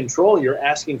don't have control, you're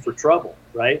asking for trouble,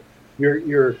 right?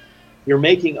 You're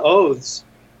making oaths,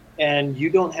 and you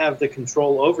don't have the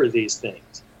control over these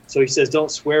things. So he says,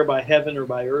 don't swear by heaven or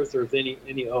by earth or with any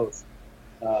oath.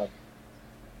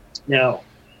 Now,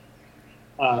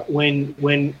 when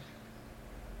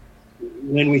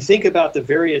we think about the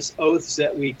various oaths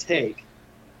that we take,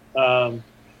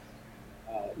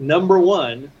 number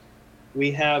one,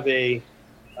 we have in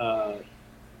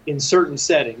certain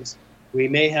settings, we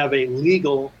may have a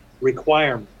legal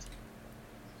requirement.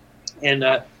 And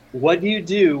what do you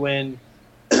do when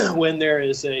there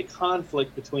is a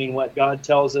conflict between what God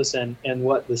tells us and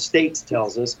what the state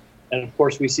tells us? And of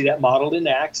course, we see that modeled in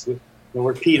Acts,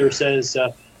 where Peter says,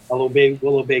 we'll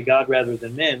obey God rather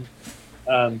than men.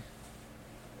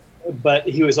 But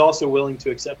he was also willing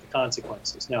to accept the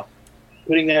consequences. Now,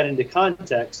 putting that into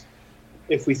context,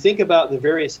 if we think about the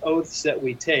various oaths that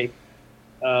we take,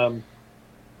 for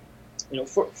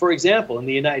example, in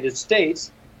the United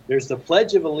States, there's the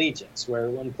Pledge of Allegiance, where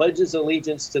one pledges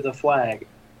allegiance to the flag.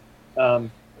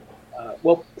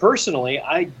 Well, personally,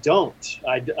 I don't.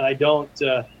 I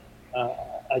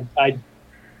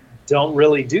don't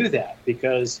really do that,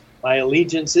 because my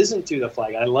allegiance isn't to the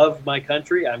flag. I love my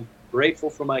country. I'm grateful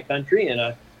for my country,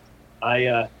 and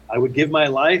I would give my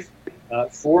life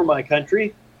for my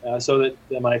country, so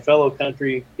that my fellow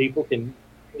country people can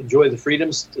enjoy the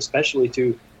freedoms, especially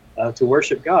to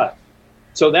worship God.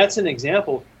 So that's an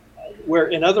example where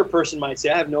another person might say,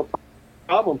 I have no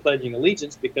problem pledging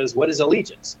allegiance, because what is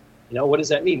allegiance? What does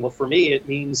that mean? Well, for me, it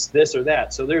means this or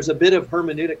that. So there's a bit of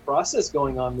hermeneutic process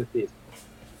going on with these.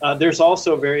 There's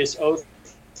also various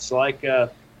oaths, like an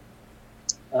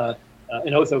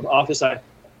oath of office. I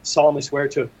solemnly swear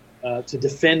to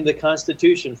defend the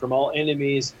Constitution from all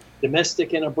enemies,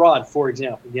 domestic and abroad, for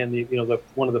example. Again,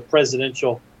 one of the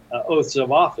presidential oaths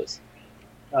of office.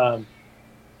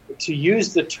 To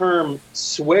use the term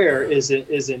swear is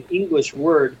an English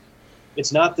word.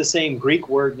 It's not the same Greek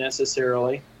word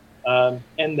necessarily.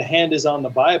 And the hand is on the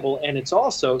Bible, and it's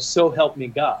also so help me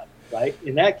God, right?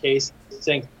 In that case,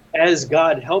 saying, as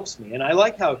God helps me. And I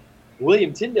like how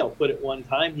William Tyndale put it one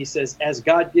time. He says, as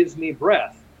God gives me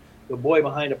breath, the boy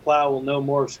behind a plow will know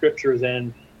more of Scripture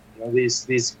than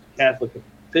these Catholic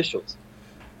officials.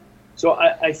 So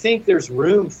I think there's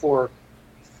room for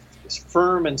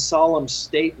firm and solemn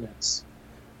statements,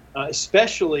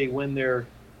 especially when they're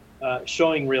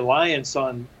showing reliance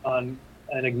on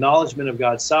an acknowledgement of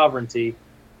God's sovereignty.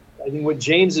 I think what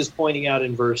James is pointing out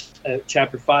in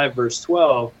chapter 5, verse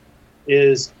 12,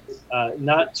 is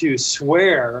not to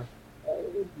swear,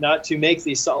 not to make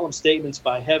these solemn statements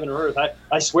by heaven or earth.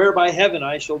 I swear by heaven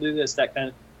I shall do this, that kind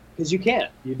of, because you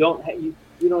can't. You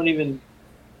don't even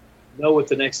know what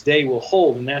the next day will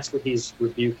hold, and that's what he's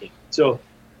rebuking. So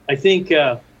I think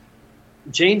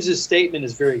James's statement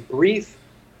is very brief.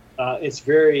 It's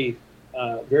very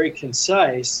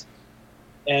concise,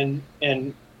 and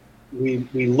we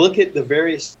look at the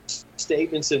various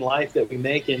statements in life that we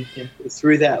make and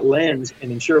through that lens,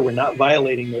 and ensure we're not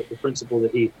violating the principle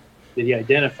that he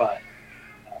identified.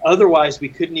 Otherwise, we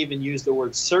couldn't even use the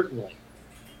word certainly.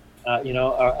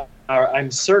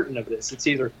 I'm certain of this. It's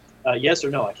either yes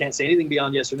or no. I can't say anything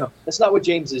beyond yes or no. That's not what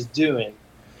James is doing.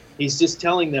 He's just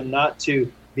telling them not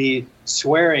to be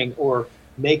swearing or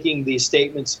making these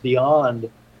statements beyond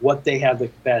what they have the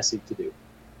capacity to do.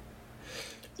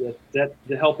 Does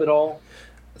that help at all?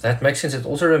 That makes sense. It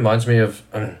also reminds me of,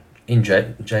 in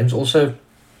James also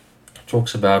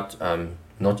talks about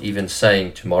not even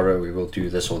saying tomorrow we will do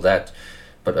this or that,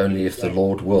 but only if the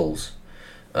Lord wills.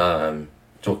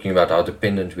 Talking about how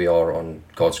dependent we are on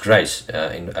God's grace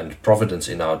and providence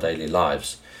in our daily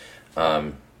lives.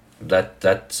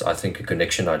 That's I think a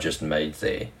connection I just made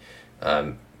there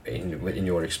in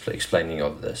your explaining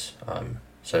of this.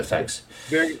 So thanks.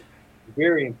 Very,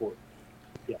 very important.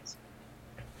 Yes.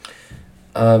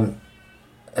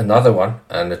 Another one,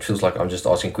 and it feels like I'm just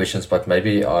asking questions, but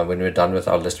maybe when we're done with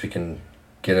our list, we can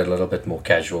get a little bit more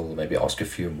casual, maybe ask a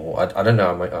few more. I don't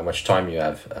know how much time you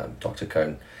have, Dr.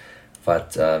 Cohn,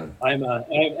 but I'm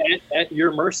at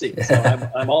your mercy. So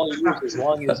I'm all yours as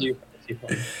long as you.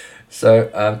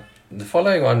 So the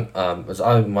following one was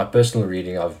my personal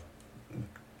reading. I've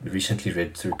recently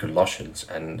read through Colossians,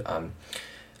 and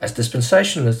as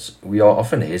dispensationalists, we are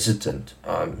often hesitant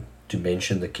to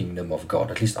mention the kingdom of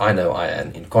God. At least I know I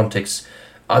am, in contexts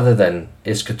other than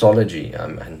eschatology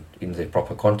and in the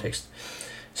proper context.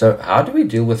 So how do we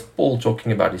deal with Paul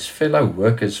talking about his fellow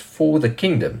workers for the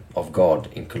kingdom of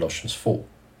God in Colossians 4?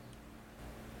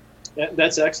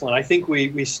 That's excellent. I think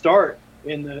we start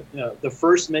in the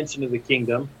first mention of the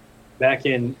kingdom back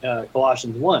in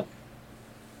Colossians 1,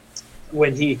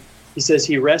 when he says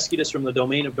he rescued us from the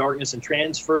domain of darkness and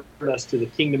transferred us to the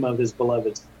kingdom of his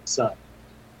beloved Son.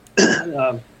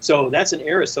 So that's an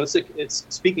aorist. So it's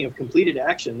speaking of completed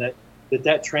action,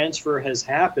 that transfer has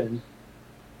happened,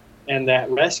 and that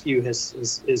rescue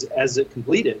is as it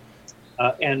completed,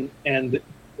 and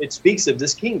it speaks of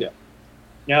this kingdom.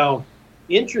 Now,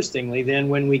 interestingly, then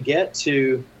when we get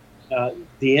to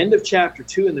the end of chapter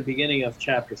 2 and the beginning of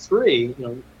chapter 3,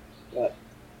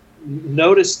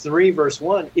 notice 3 verse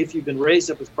 1, if you've been raised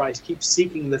up with Christ, keep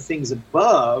seeking the things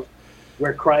above,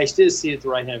 where Christ is, seated at the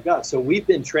right hand of God. So we've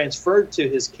been transferred to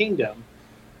his kingdom.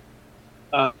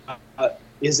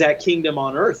 Is that kingdom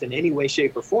on earth in any way,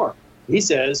 shape, or form? He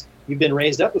says, you've been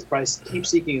raised up with Christ, keep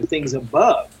seeking the things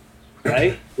above,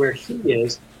 right, where he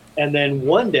is. And then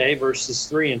one day, verses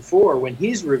 3 and 4, when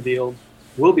he's revealed,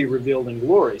 will be revealed in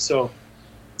glory. So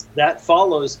that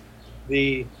follows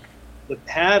the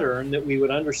pattern that we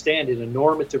would understand in a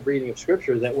normative reading of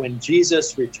Scripture, that when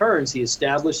Jesus returns, he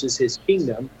establishes his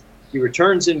kingdom. He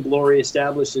returns in glory,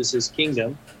 establishes his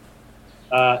kingdom,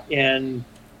 and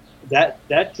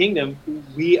that kingdom,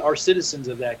 we are citizens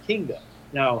of that kingdom.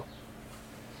 Now,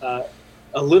 a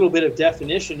little bit of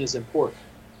definition is important.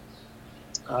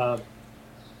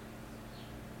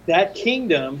 That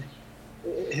kingdom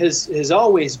has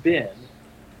always been,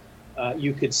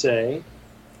 you could say,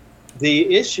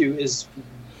 the issue is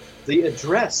the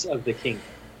address of the kingdom.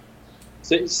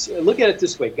 So look at it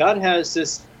this way: God has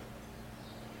this,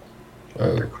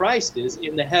 where Christ is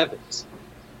in the heavens.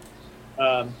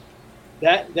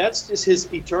 That's just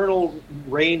his eternal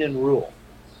reign and rule.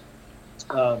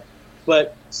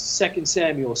 But 2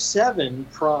 Samuel 7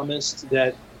 promised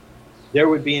that there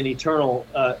would be an eternal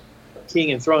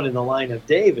king and throne in the line of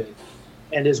David.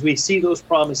 And as we see those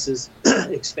promises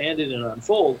expanded and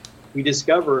unfold, we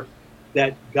discover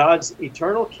that God's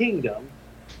eternal kingdom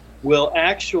will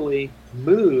actually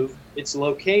move its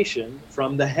location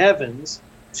from the heavens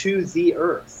to the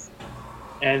earth.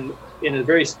 And in a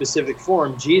very specific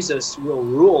form, Jesus will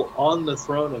rule on the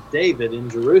throne of David in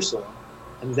Jerusalem,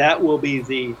 and that will be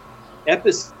the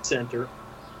epicenter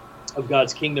of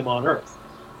God's kingdom on earth.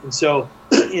 And so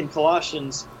in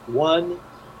Colossians 1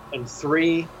 and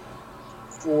 3,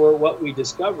 4, what we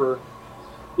discover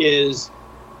is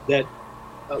that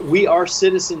we are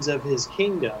citizens of his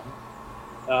kingdom,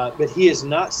 but he is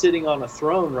not sitting on a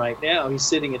throne right now. He's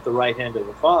sitting at the right hand of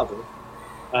the Father.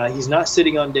 He's not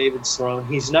sitting on David's throne.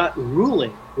 He's not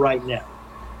ruling right now.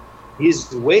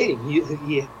 He's waiting.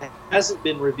 He hasn't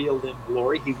been revealed in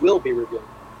glory. He will be revealed.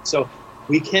 So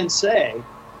we can say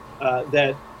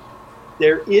that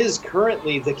there is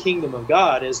currently the kingdom of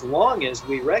God, as long as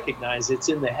we recognize it's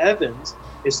in the heavens.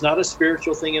 It's not a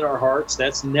spiritual thing in our hearts.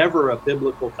 That's never a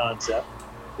biblical concept.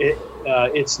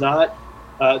 It's not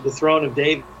the throne of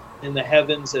David in the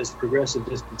heavens as progressive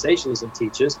dispensationalism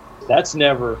teaches. That's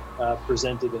never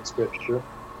presented in Scripture.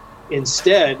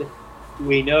 Instead,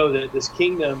 we know that this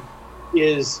kingdom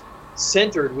is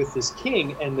centered with this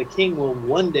king, and the king will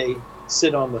one day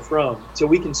sit on the throne. So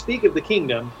we can speak of the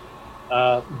kingdom,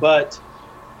 but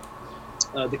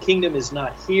the kingdom is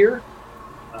not here,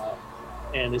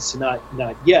 and it's not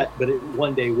yet, but it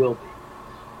one day will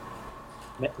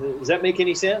be. Does that make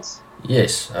any sense?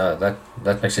 Yes, that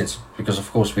makes sense, because of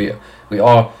course we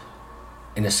are,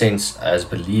 in a sense, as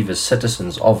believers,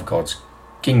 citizens of God's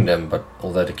kingdom, but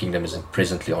although the kingdom isn't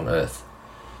presently on earth.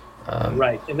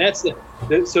 Right, and that's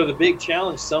the big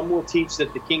challenge. Some will teach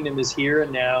that the kingdom is here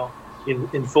and now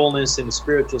in fullness, in a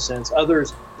spiritual sense.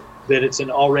 Others that it's an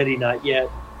already not yet,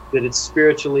 that it's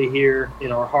spiritually here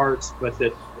in our hearts, but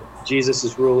that Jesus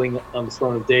is ruling on the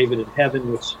throne of David in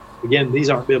heaven, which, again, these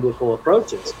aren't biblical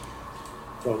approaches.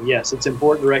 So yes, it's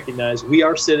important to recognize we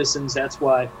are citizens. That's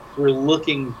why we're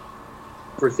looking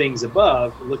for things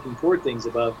above, looking toward things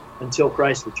above, until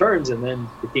Christ returns, and then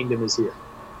the kingdom is here.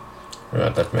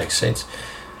 Right, that makes sense.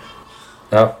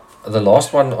 Now, the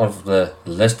last one of the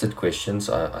listed questions,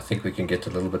 I think we can get a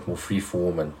little bit more free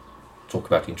form and talk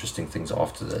about interesting things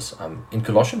after this. In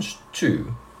Colossians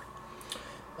 2,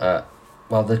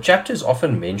 the chapter is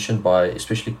often mentioned by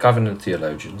especially covenant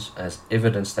theologians as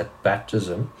evidence that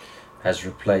baptism has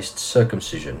replaced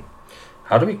circumcision.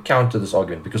 How do we counter this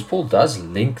argument? Because Paul does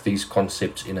link these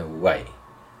concepts in a way.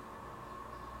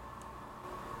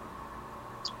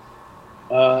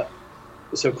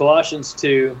 So Colossians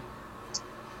 2,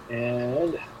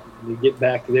 and let me get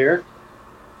back there.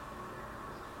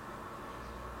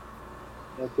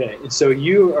 Okay, and so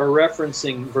you are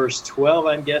referencing verse 12,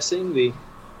 I'm guessing, the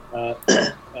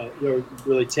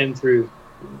really 10 through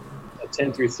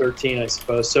 13, I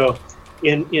suppose. So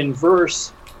in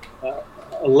verse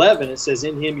 11, it says,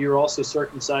 "In him you're also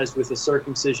circumcised with a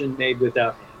circumcision made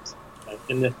without hands."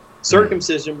 And the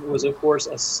circumcision was, of course,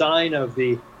 a sign of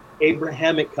the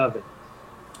Abrahamic covenant.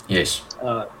 Yes.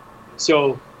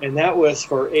 And that was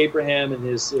for Abraham and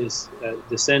his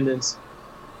descendants.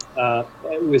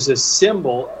 It was a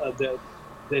symbol of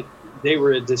that they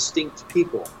were a distinct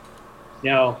people.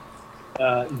 Now,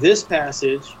 this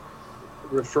passage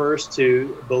refers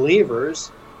to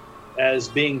believers as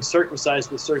being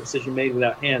circumcised with circumcision made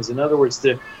without hands. In other words,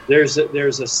 there's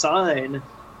a sign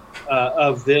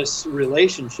of this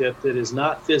relationship that is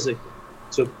not physical.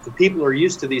 So the people are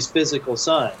used to these physical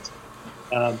signs.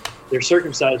 They're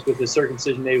circumcised with the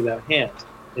circumcision made without hands,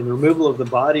 in the removal of the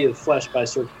body of the flesh by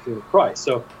circumcision of Christ.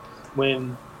 So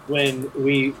when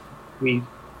we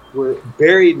were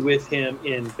buried with him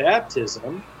in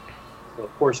baptism, well,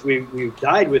 of course we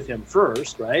died with him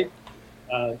first, right?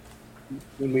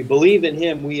 when we believe in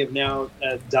him, we have now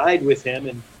died with him,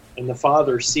 and the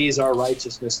Father sees our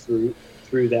righteousness through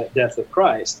that death of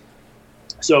Christ.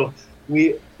 So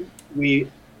we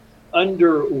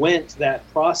underwent that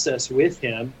process with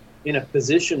him in a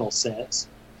positional sense.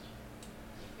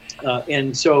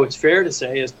 And so it's fair to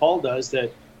say, as Paul does,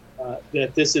 that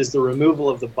this is the removal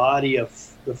of the body of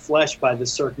the flesh by the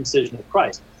circumcision of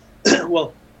Christ.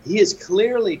 Well, he is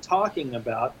clearly talking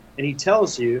about, and he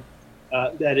tells you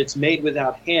that it's made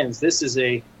without hands. This is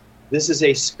a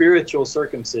spiritual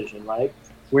circumcision, right?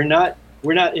 We're not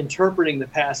interpreting the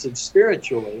passage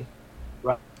spiritually,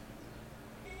 right?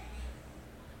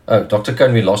 Oh, Dr.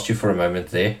 Cohn, we lost you for a moment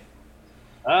there.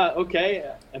 Okay.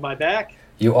 Am I back?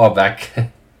 You are back.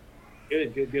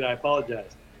 Good. I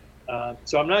apologize.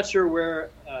 So I'm not sure where,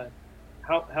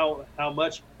 how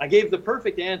much I gave the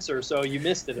perfect answer, so you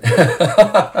missed it.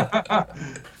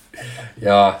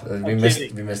 Yeah, we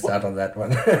missed out on that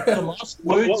one. The last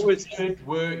words we heard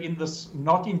were in this,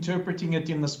 not interpreting it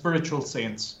in the spiritual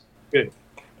sense. Good.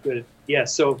 Yeah,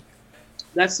 so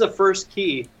that's the first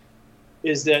key,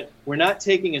 is that we're not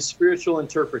taking a spiritual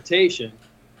interpretation.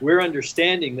 We're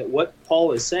understanding that what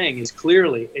Paul is saying is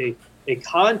clearly a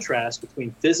contrast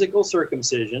between physical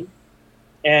circumcision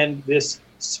and this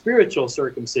spiritual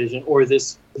circumcision, or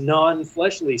this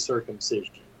non-fleshly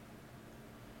circumcision.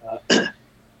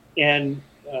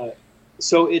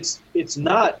 So it's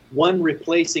not one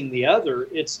replacing the other.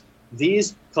 It's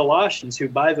these Colossians, who,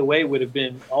 by the way, would have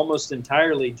been almost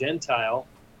entirely Gentile.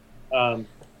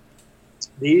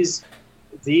 These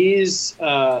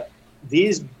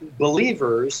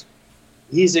believers,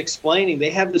 he's explaining, they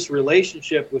have this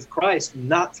relationship with Christ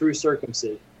not through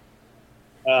circumcision.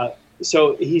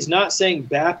 So he's not saying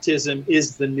baptism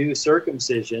is the new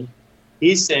circumcision.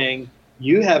 He's saying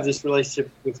you have this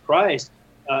relationship with Christ,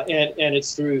 and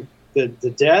it's through the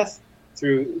death,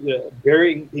 through the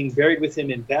being buried with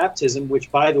him in baptism,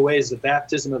 which, by the way, is the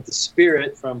baptism of the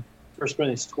Spirit from 1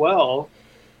 Corinthians 12,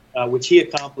 which he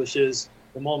accomplishes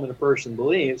the moment a person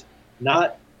believes,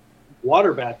 not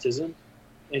water baptism.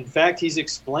 In fact, he's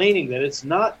explaining that it's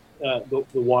not the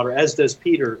water, as does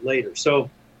Peter later.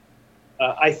 So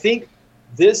I think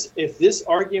if this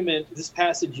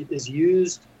passage is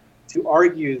used to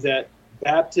argue that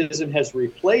baptism has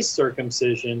replaced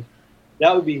circumcision,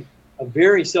 that would be a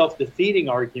very self-defeating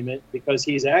argument, because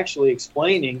he's actually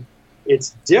explaining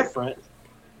it's different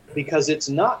because it's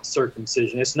not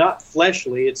circumcision. It's not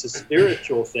fleshly. It's a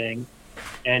spiritual thing.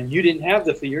 And you didn't have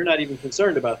you're not even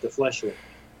concerned about the fleshly.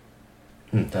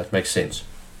 That makes sense.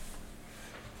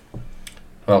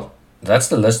 Well, that's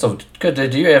the list of... Good.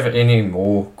 Do you have any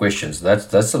more questions?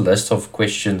 That's the list of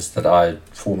questions that I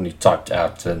formally typed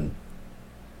out. And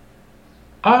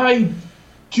I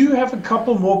do have a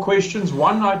couple more questions.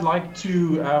 One I'd like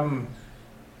to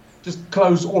just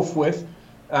close off with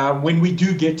when we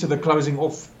do get to the closing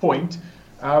off point.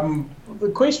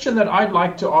 The question that I'd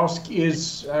like to ask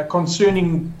is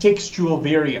concerning textual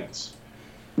variants.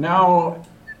 Now,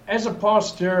 as a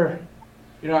pastor,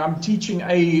 I'm teaching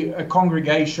a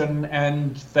congregation,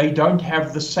 and they don't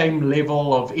have the same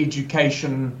level of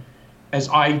education as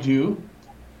I do.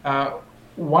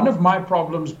 One of my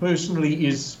problems personally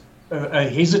is a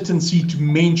hesitancy to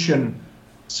mention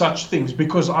such things,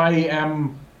 because I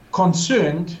am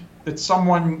concerned that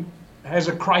someone has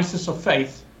a crisis of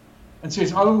faith and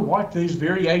says, oh, what, there's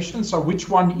variation, so which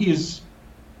one is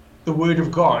the Word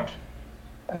of God?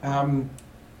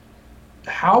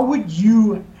 How would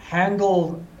you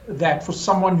handle that for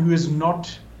someone who is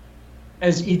not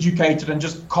as educated, and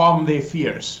just calm their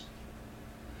fears?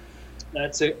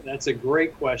 That's a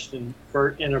great question,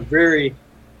 Kurt, and a very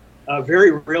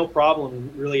real problem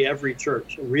in really every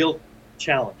church, a real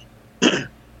challenge.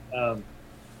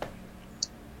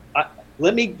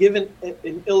 Let me give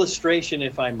an illustration,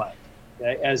 if I might.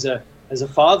 Okay? As a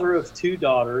father of two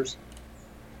daughters,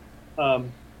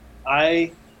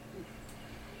 I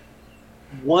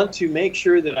want to make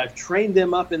sure that I've trained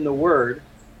them up in the Word,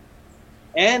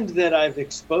 and that I've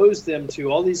exposed them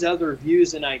to all these other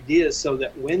views and ideas, so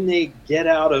that when they get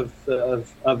out of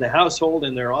the household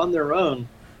and they're on their own,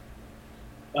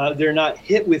 they're not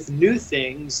hit with new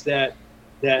things that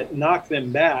knock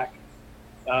them back,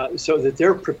 so that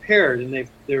they're prepared, and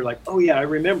they're like, oh yeah, I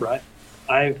remember,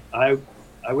 I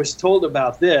was told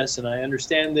about this, and I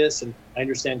understand this, and I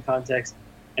understand context,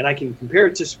 and I can compare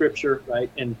it to Scripture, right,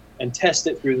 and test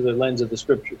it through the lens of the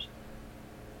Scriptures.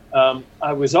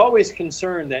 I was always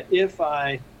concerned that if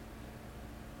I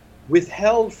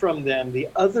withheld from them the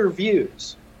other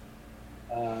views,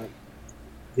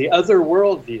 the other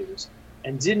worldviews,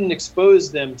 and didn't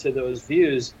expose them to those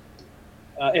views,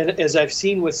 and as I've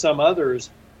seen with some others,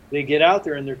 they get out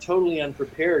there and they're totally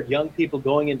unprepared. Young people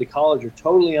going into college are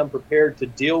totally unprepared to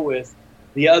deal with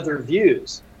the other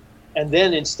views. And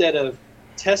then instead of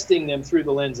testing them through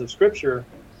the lens of Scripture,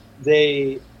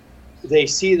 they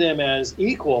see them as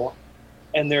equal,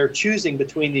 and they're choosing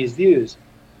between these views.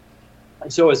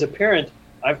 And so as a parent,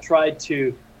 I've tried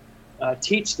to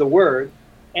teach the Word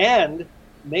and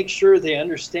make sure they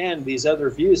understand these other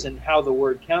views and how the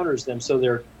Word counters them so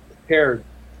they're prepared.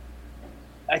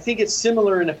 I think it's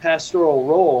similar in a pastoral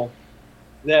role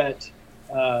that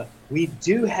we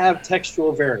do have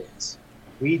textual variants.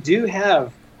 We do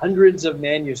have hundreds of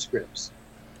manuscripts.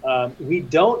 We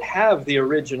don't have the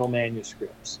original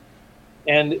manuscripts.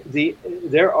 And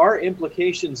there are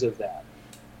implications of that.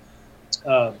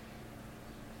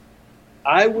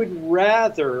 I would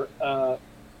rather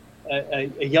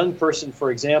a young person,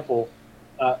 for example,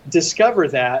 discover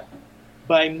that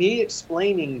by me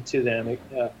explaining to them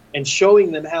and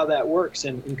showing them how that works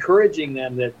and encouraging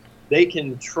them that they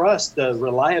can trust the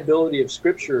reliability of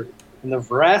Scripture and the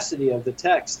veracity of the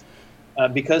text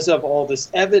because of all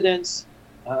this evidence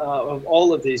of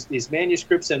all of these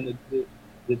manuscripts, and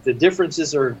the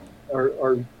differences are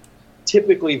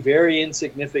typically very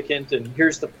insignificant, and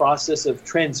here's the process of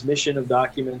transmission of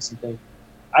documents and things.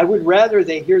 I would rather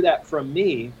they hear that from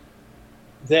me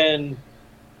than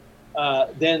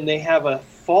they have a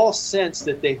false sense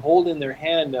that they hold in their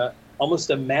hand almost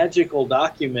a magical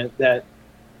document that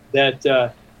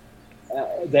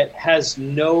has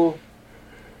no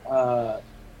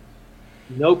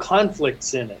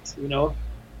conflicts in it, you know.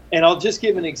 And I'll just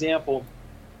give an example.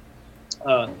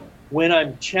 When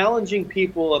I'm challenging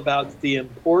people about the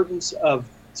importance of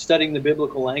studying the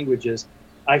biblical languages,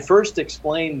 I first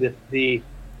explain that the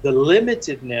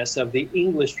limitedness of the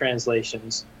English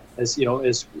translations, as you know,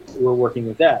 as we're working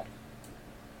with that.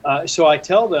 So I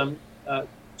tell them,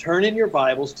 turn in your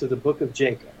Bibles to the book of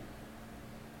Jacob.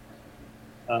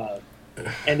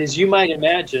 And as you might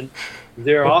imagine,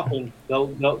 they'll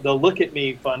look at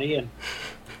me funny and,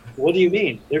 what do you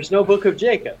mean? There's no book of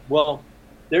Jacob. Well,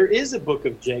 there is a book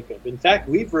of Jacob. In fact,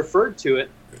 we've referred to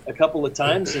it a couple of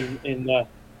times in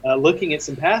looking at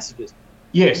some passages.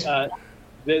 Yes.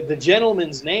 The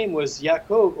gentleman's name was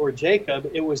Jacob or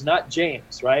Jacob. It was not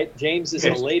James, right? James is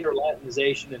a later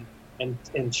Latinization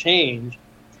and change.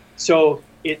 So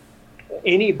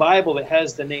any Bible that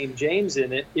has the name James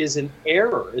in it is an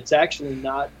error. It's actually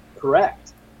not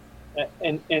correct.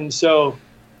 And so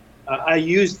I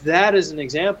used that as an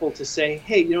example to say,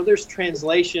 hey, you know, there's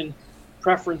translation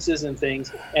preferences and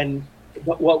things, and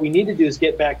what we need to do is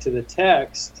get back to the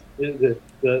text,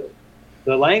 the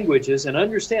languages, and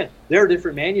understand there are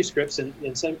different manuscripts,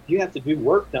 and some you have to do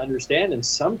work to understand, and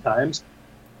sometimes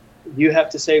you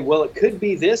have to say, well, it could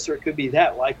be this or it could be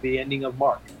that, like the ending of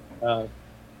Mark, you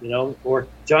know, or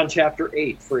John chapter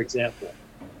 8, for example.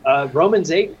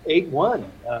 Romans 8:1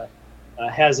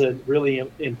 has a really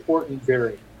important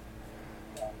variant.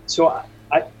 So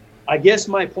I guess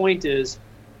my point is,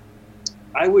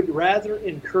 I would rather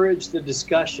encourage the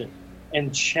discussion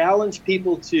and challenge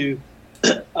people to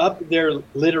up their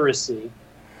literacy,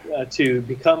 to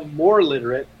become more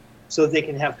literate, so they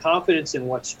can have confidence in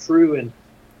what's true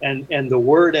and the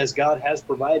Word as God has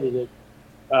provided it,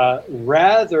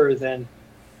 rather than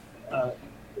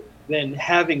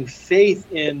having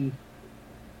faith in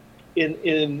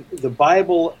the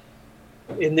Bible,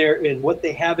 in what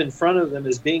they have in front of them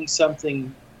as being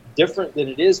something different than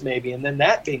it is, maybe, and then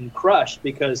that being crushed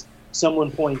because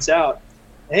someone points out,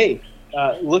 hey,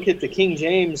 look at the King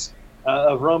James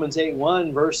of Romans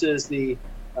 8:1 versus the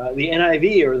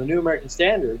NIV or the New American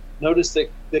Standard. Notice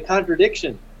the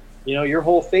contradiction. You know, your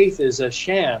whole faith is a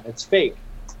sham. It's fake.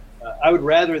 I would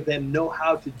rather them know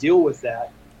how to deal with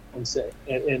that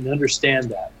and understand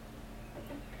that.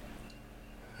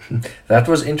 That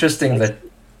was interesting. That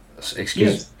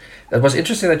was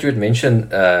interesting that you had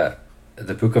mentioned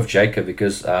the book of Jacob,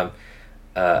 because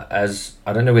as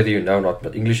I don't know whether you know or not,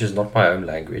 but English is not my own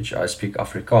language. I speak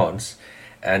Afrikaans,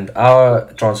 and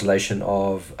our translation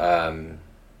of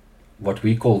what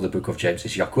we call the book of James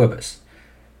is Jacobus,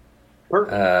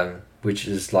 which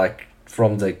is like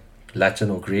from the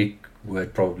Latin or Greek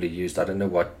word probably used. I don't know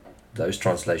what those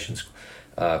translations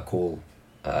call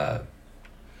the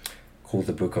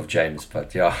book of James,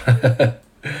 but yeah.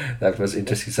 That was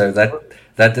interesting. So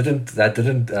that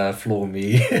didn't floor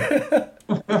me.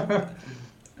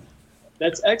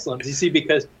 That's excellent. You see,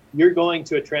 because you're going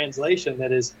to a translation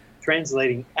that is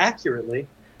translating accurately,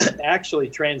 actually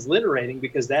transliterating,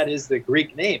 because that is the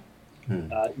Greek name.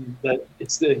 But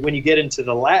it's when you get into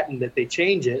the Latin that they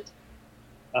change it,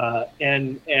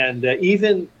 and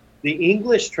even the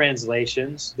English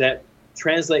translations that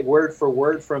translate word for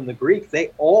word from the Greek,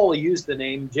 they all use the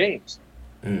name James.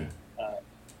 Mm.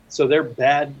 So they're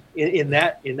bad in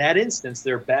that instance.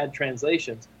 They're bad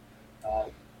translations,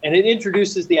 and it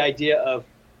introduces the idea of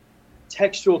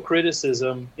textual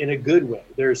criticism in a good way.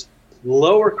 There's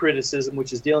lower criticism,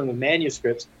 which is dealing with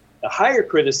manuscripts. The higher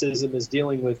criticism is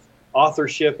dealing with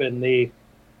authorship, and in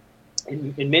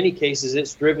many cases,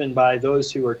 it's driven by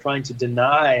those who are trying to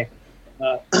deny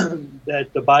that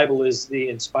the Bible is the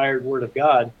inspired Word of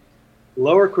God.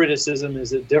 Lower criticism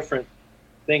is a different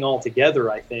thing altogether,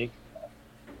 I think.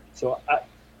 So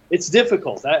it's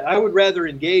difficult. I would rather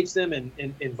engage them and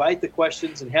invite the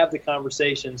questions and have the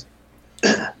conversations.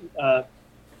 Well,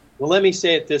 let me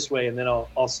say it this way, and then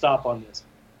I'll stop on this.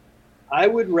 I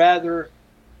would rather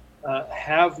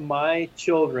have my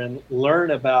children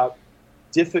learn about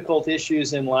difficult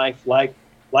issues in life, like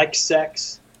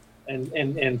sex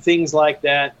and things like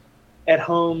that, at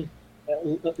home,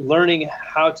 learning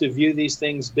how to view these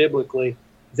things biblically,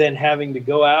 than having to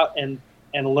go out and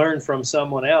learn from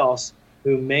someone else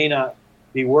who may not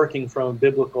be working from a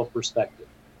biblical perspective.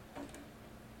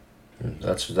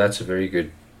 That's a very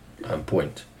good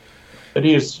point. It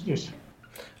is, yes.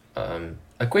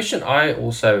 A question I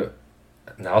also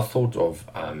now thought of,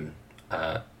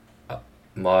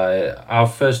 our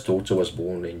first daughter was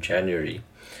born in January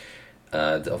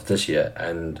of this year,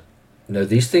 and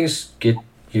these things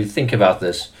you think about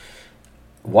this.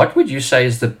 What would you say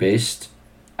is the best,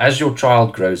 as your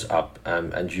child grows up,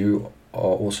 and you are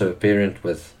also a parent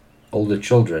with older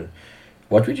children,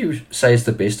 what would you say is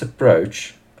the best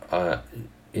approach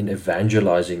in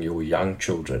evangelizing your young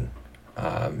children?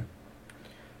 I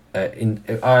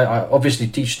obviously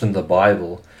teach them the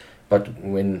Bible, but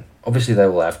when obviously they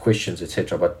will have questions,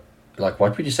 etc. But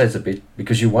what would you say is the best,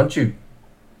 because you want to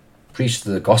preach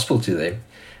the gospel to them?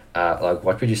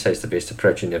 What would you say is the best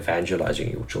approach in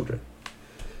evangelizing your children?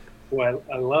 Well,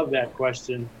 I love that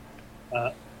question,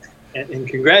 and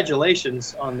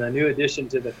congratulations on the new addition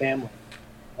to the family.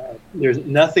 There's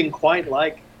nothing quite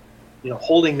like,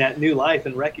 holding that new life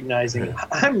and recognizing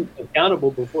I'm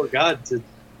accountable before God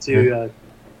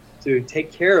to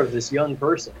take care of this young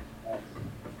person.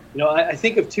 I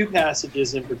think of two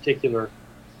passages in particular,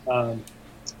 and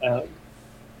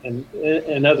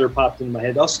another popped in my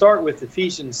head. I'll start with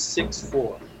Ephesians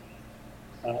 6:4.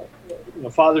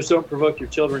 Fathers, don't provoke your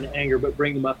children to anger, but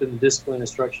bring them up in the discipline and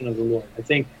instruction of the Lord. I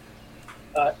think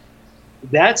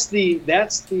that's the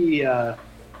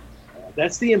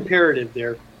imperative.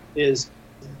 There is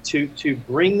to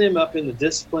bring them up in the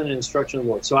discipline and instruction of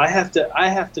the Lord. So I have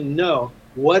to know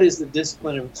what is the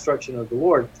discipline and instruction of the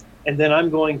Lord, and then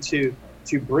I'm going to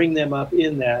bring them up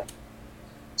in that.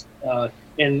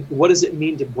 And what does it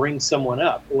mean to bring someone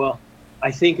up? Well, I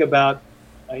think about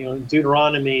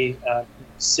Deuteronomy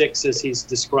 6, as he's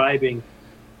describing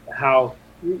how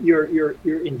you're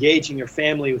engaging your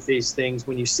family with these things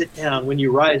when you sit down, when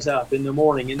you rise up in the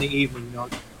morning, in the evening,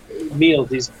 meals.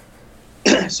 These.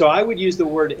 So I would use the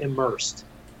word immersed.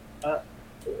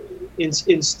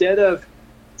 Instead of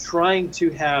trying to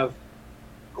have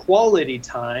quality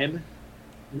time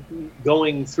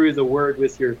going through the word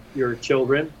with your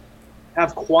children,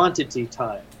 have quantity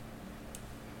time.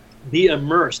 Be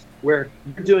immersed, where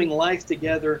you're doing life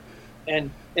together,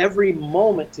 and every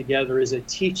moment together is a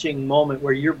teaching moment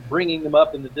where you're bringing them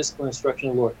up in the discipline and instruction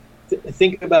of the Lord.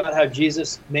 Think about how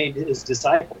Jesus made his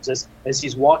disciples as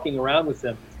he's walking around with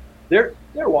them. They're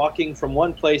walking from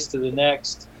one place to the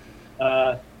next,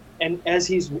 and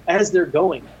as they're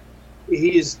going,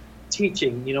 he's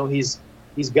teaching.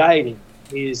 He's guiding.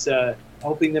 He's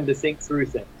helping them to think through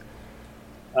things.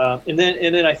 And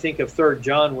then I think of 3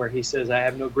 John, where he says, "I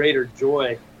have no greater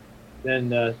joy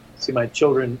than see my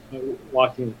children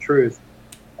walking in truth."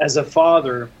 As a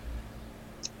father,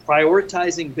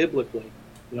 prioritizing biblically,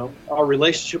 our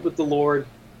relationship with the Lord,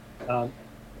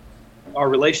 our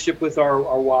relationship with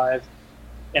our wives,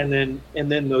 and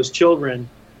then those children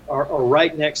are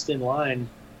right next in line.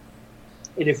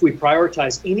 And if we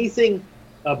prioritize anything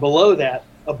below that,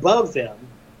 above them,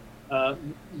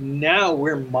 now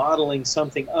we're modeling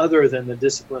something other than the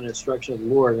discipline and instruction of the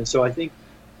Lord. And so I think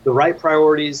the right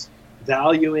priorities,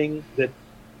 valuing that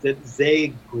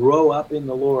they grow up in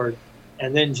the Lord,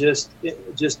 and then just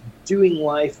doing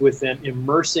life with them,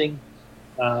 immersing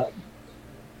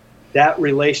that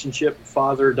relationship,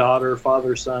 father-daughter,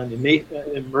 father-son,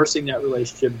 immersing that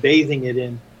relationship, bathing it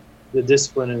in the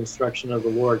discipline and instruction of the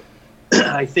Lord.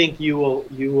 I think you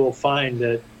will find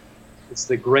that it's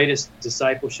the greatest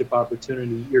discipleship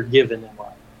opportunity you're given in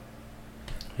life.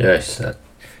 Yes,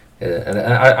 and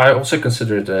I also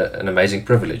consider it an amazing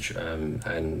privilege, and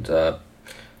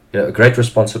a great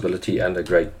responsibility and a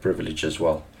great privilege as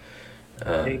well.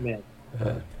 Amen.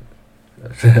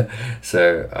 Thanks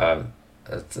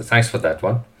for that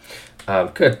one.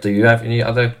 Kurt, do you have any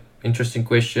other interesting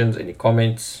questions, any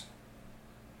comments?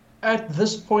 At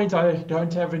this point, I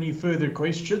don't have any further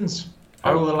questions.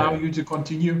 I will allow you to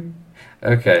continue.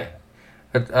 Okay.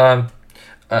 But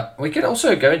we can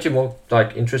also go into more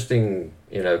like interesting,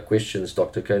 questions,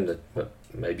 Dr. Cohn, that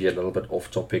maybe a little bit off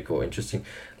topic or interesting.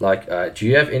 Like, do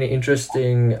you have any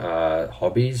interesting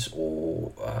hobbies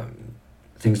or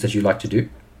things that you like to do?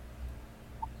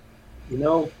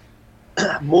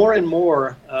 More and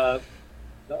more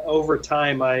over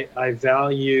time, I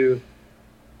value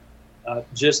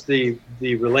just the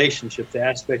relationship, the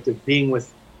aspect of being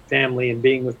with family and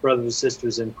being with brothers and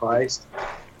sisters in Christ.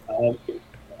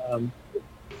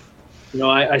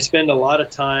 I spend a lot of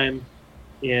time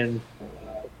in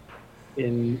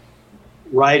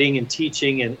writing and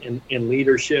teaching and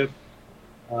leadership,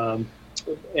 and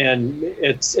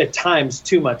it's at times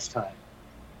too much time.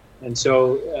 And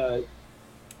so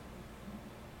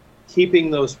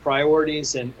keeping those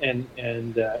priorities and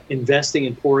investing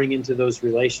and pouring into those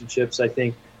relationships, I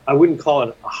think I wouldn't call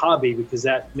it a hobby because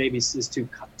that maybe is too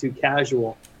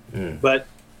casual. But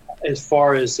as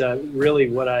far as really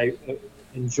what I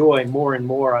enjoy more and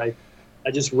more, I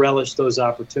just relish those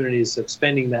opportunities of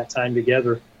spending that time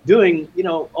together, doing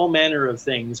all manner of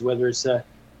things, whether it's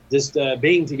just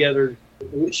being together,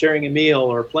 sharing a meal,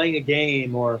 or playing a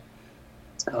game, or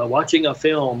watching a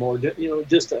film, or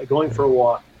just going for a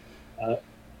walk.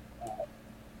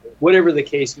 Whatever the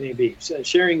case may be,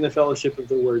 sharing the fellowship of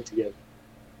the Word together.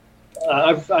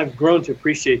 I've grown to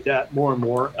appreciate that more and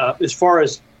more. As far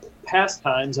as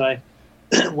pastimes,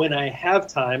 when I have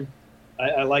time,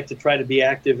 I like to try to be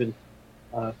active and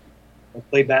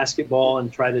play basketball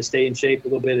and try to stay in shape a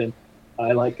little bit. And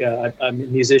I'm a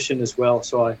musician as well,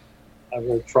 so I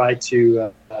will try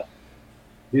to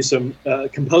do some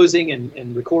composing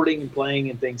and recording and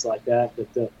playing and things like that. But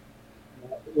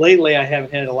lately, I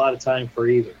haven't had a lot of time for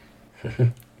either.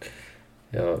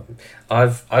 Yeah,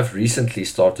 I've recently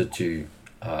started to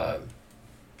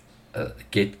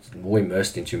get more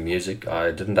immersed into music.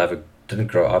 I didn't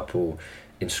grow up or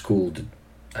in school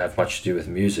have much to do with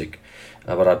music,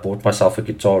 but I bought myself a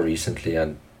guitar recently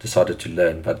and decided to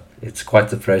learn. But it's quite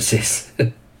the process.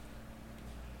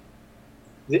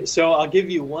 So I'll give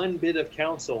you one bit of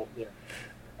counsel there.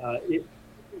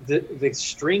 The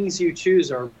strings you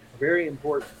choose are very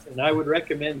important, and I would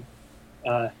recommend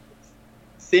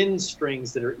thin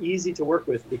strings that are easy to work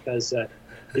with, because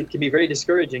it can be very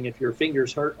discouraging if your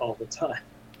fingers hurt all the time.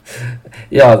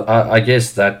 Yeah, I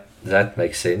guess that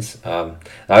makes sense.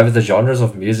 However, the genres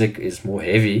of music is more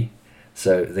heavy,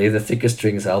 so the thicker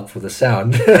strings help for the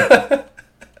sound.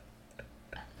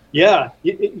 Yeah,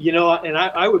 and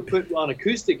I would put on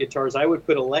acoustic guitars, I would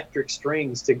put electric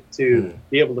strings to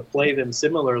be able to play them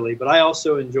similarly. But I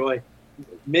also enjoy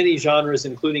many genres,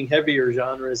 including heavier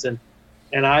genres, and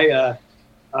I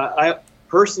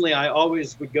personally, I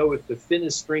always would go with the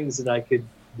thinnest strings that I could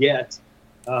get,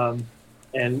 and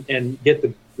get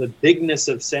the bigness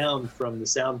of sound from the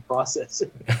sound processing.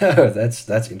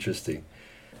 That's interesting.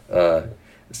 So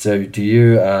do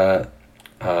you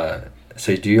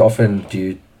often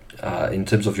in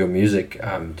terms of your music,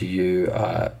 do you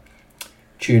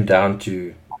tune down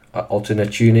to alternate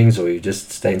tunings, or you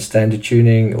just stay in standard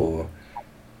tuning, or?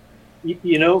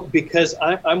 Because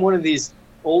I'm one of these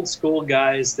old school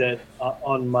guys that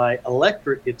on my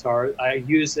electric guitar, I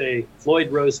use a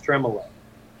Floyd Rose tremolo,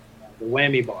 the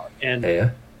whammy bar, and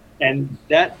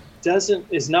that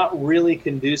is not really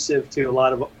conducive to a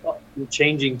lot of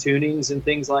changing tunings and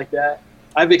things like that.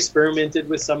 I've experimented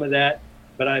with some of that,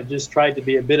 but I've just tried to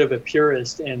be a bit of a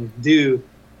purist and do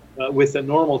with the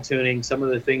normal tuning some of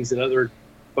the things that other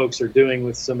folks are doing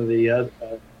with some of the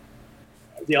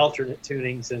alternate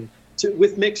tunings, and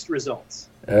with mixed results.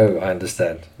 Oh, I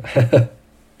understand.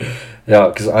 Yeah,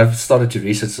 because I've started to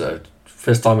research.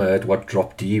 First time I heard what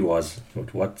drop D was.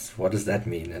 What does that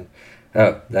mean? And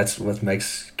that's what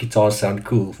makes guitars sound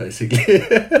cool, basically.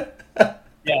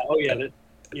 Yeah. Oh, yeah.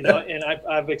 And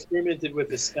I've experimented with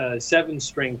this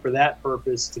 7-string for that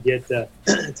purpose, to get that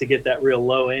real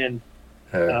low end,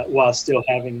 while still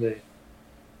having the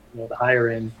higher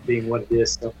end being what it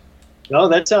is. So, no,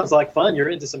 that sounds like fun. You're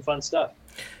into some fun stuff.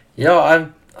 Yeah,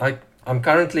 I'm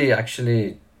currently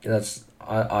actually.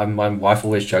 My wife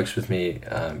always jokes with me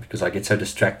because I get so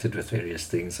distracted with various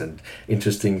things and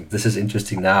interesting. This is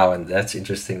interesting now, and that's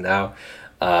interesting now.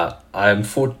 I'm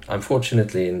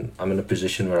fortunately I'm in a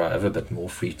position where I have a bit more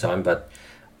free time, but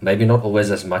maybe not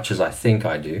always as much as I think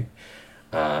I do,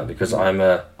 because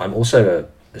I'm also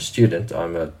a student.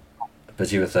 I'm a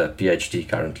busy with a PhD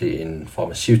currently in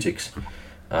pharmaceutics.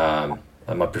 And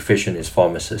my profession is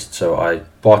pharmacist, so I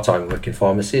part-time work in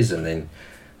pharmacies and then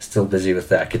still busy with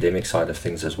the academic side of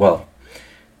things as well.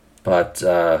 But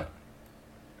the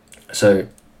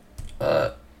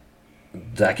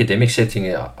academic setting,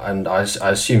 and I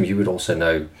assume you would also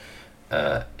know,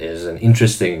 is an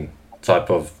interesting type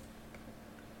of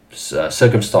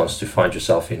circumstance to find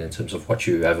yourself in terms of what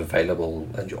you have available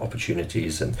and your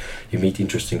opportunities, and you meet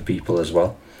interesting people as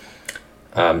well.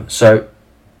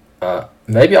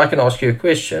 Maybe I can ask you a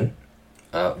question.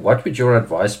 What would your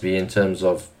advice be in terms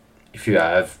of if you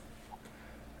have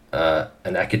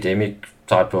an academic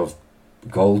type of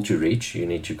goal to reach, you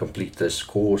need to complete this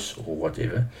course or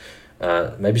whatever,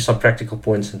 maybe some practical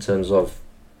points in terms of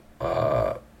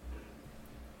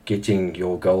getting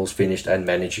your goals finished and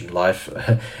managing life,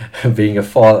 being a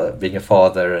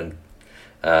father and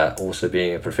also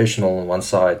being a professional on one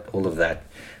side, all of that.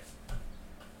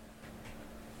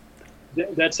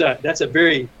 That's a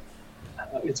very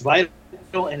it's vital,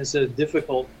 and it's a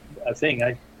difficult thing.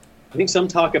 I think some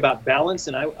talk about balance,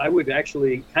 and I would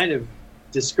actually kind of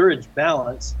discourage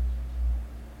balance,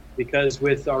 because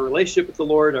with our relationship with the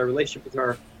Lord, our relationship with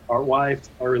our wife,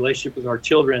 our relationship with our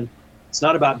children, it's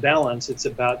not about balance. It's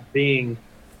about being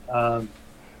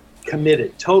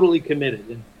committed, totally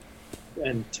committed,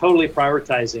 and totally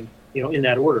prioritizing, in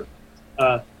that order.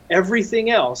 Everything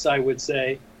else, I would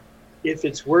say, if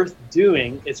it's worth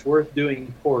doing, it's worth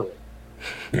doing poorly.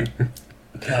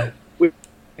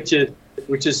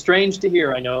 Which is strange to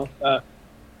hear, I know.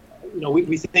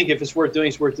 We think if it's worth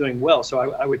doing well. So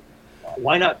I would,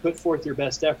 why not put forth your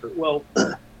best effort? Well,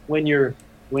 when you're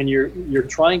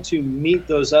trying to meet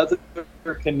those other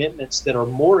commitments that are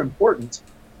more important,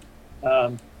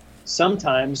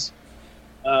 sometimes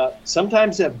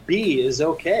a B is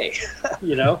okay.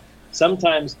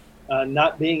 Sometimes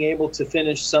not being able to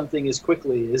finish something as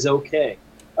quickly is okay.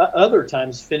 Other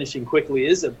times finishing quickly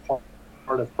is a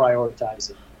part of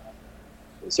prioritizing.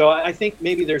 So I think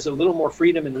maybe there's a little more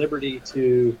freedom and liberty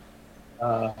to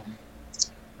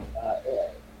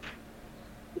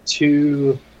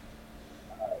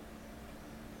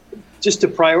just to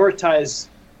prioritize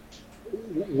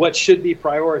what should be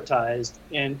prioritized,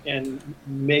 and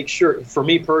make sure, for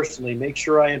me personally, make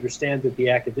sure I understand that the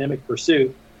academic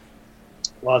pursuit,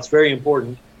 while it's very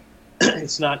important,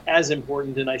 it's not as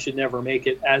important, and I should never make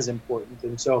it as important.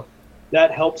 And so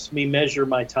that helps me measure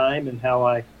my time and how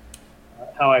I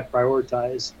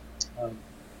prioritize.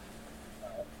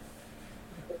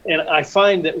 And I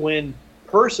find that when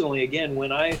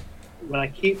I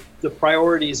keep the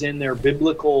priorities in their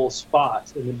biblical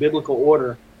spot, in the biblical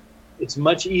order, it's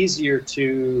much easier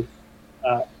to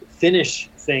finish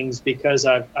things, because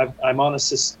I'm on a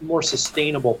more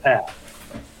sustainable path.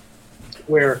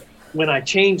 Where when I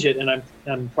change it and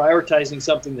I'm prioritizing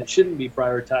something that shouldn't be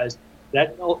prioritized,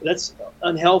 that's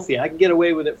unhealthy. I can get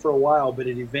away with it for a while, but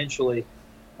it eventually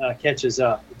catches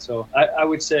up. And so I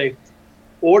would say,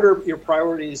 order your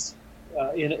priorities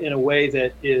in a way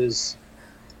that is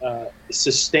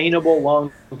sustainable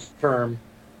long term,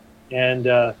 and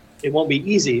it won't be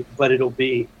easy, but it'll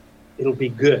be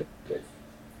good.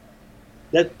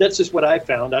 That's just what I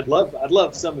found. I'd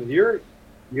love some of your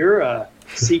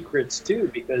secrets too,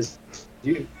 because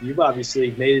you've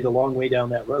obviously made it a long way down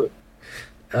that road.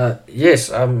 Yes.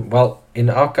 Well, in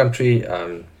our country,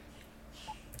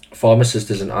 pharmacist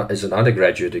is an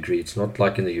undergraduate degree. It's not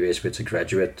like in the US where it's a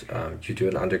graduate. You do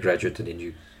an undergraduate and then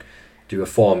you do a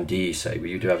PharmD, say, where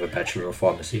you do have a Bachelor of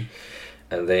Pharmacy.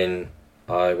 And then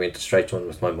I went straight on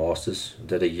with my master's,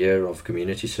 did a year of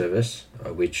community service,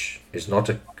 which is not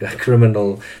a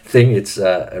criminal thing. It's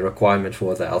a requirement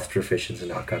for the health professions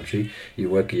in our country. You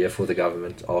work a year for the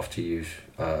government after you've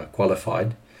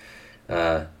qualified.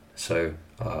 So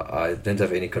I didn't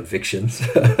have any convictions.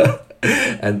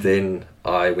 And then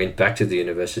I went back to the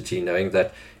university knowing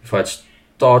that if I'd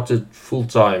started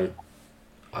full-time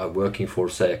working for,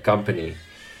 say, a company,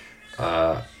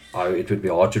 it would be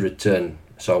hard to return.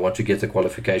 So I want to get the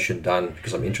qualification done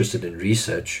because I'm interested in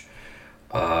research.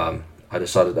 I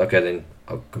decided, okay, then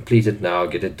I'll complete it now,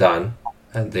 get it done,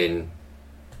 and then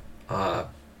I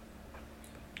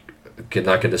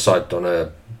can decide on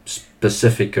a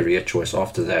specific career choice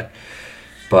after that.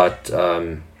 But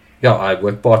I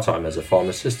work part-time as a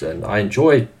pharmacist, and I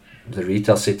enjoy the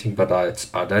retail setting, but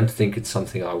I don't think it's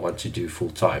something I want to do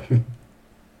full-time.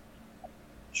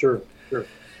 Sure.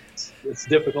 It's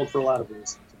difficult for a lot of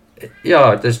reasons.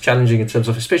 Yeah, it is challenging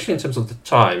especially in terms of the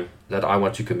time that I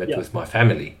want to commit with my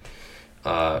family,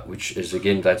 which is,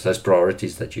 again, that's those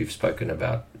priorities that you've spoken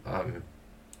about.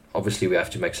 Obviously, we have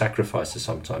to make sacrifices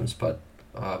sometimes, but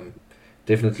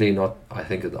definitely not, I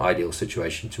think, an ideal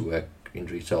situation to work in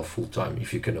retail full-time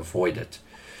if you can avoid it.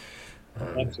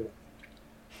 Absolutely.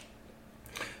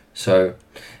 So,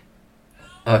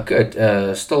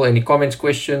 good. Still any comments,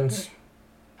 questions?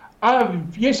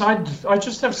 Yes, I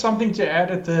just have something to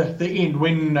add at the end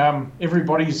when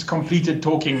everybody's completed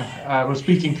talking or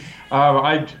speaking.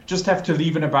 I just have to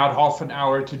leave in about half an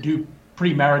hour to do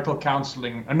premarital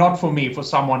counseling, and not for me, for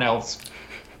someone else.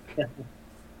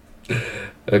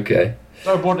 Okay.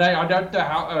 So, Bourdais, I don't know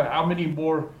how many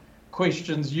more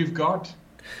questions you've got.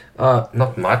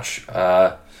 Not much.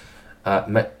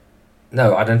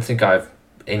 No, I don't think I have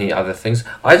any other things.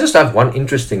 I just have one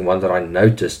interesting one that I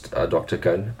noticed, Dr.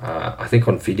 Cohn. I think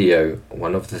on video,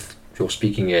 one of your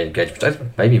speaking engagements,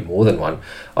 maybe more than one,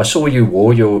 I saw you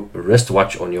wore your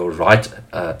wristwatch on your right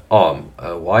arm.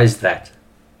 Why is that?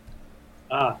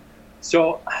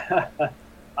 So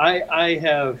I've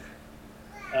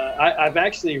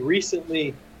actually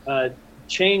recently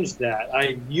changed that.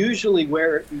 I usually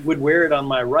would wear it on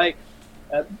my right,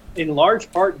 in large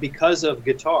part because of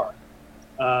guitar.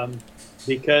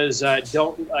 Because I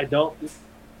don't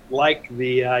like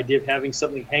the idea of having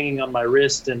something hanging on my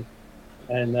wrist and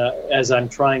as I'm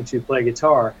trying to play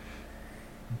guitar.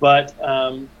 But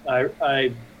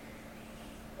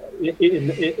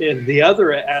the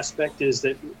other aspect is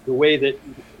that the way that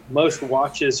most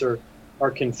watches are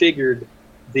configured,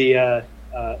 I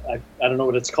don't know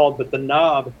what it's called, but the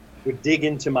knob would dig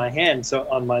into my hand, so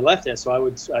on my left hand.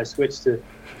 So I switched to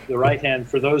the right hand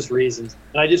for those reasons.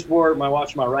 And I just wore my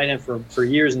watch on my right hand for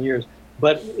years and years.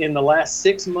 But in the last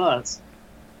 6 months,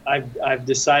 I've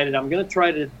decided I'm going to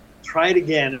try it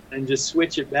again and just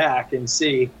switch it back and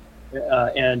see.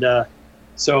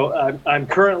 So I'm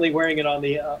currently wearing it on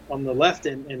the left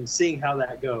and seeing how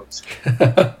that goes.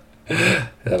 That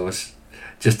was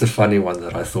just a funny one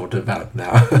that I thought about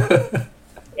now.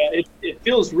 It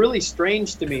feels really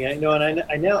strange to me. I know, and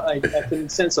I can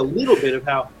sense a little bit of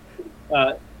how,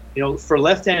 for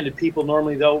left-handed people,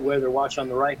 normally they'll wear their watch on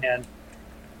the right hand.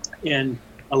 And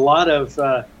a lot of,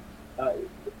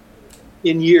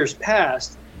 in years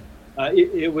past,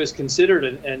 it was considered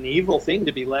an evil thing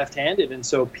to be left-handed. And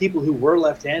so people who were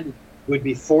left-handed would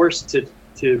be forced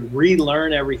to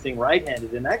relearn everything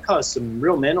right-handed. And that caused some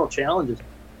real mental challenges.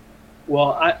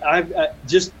 Well, I've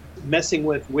just messing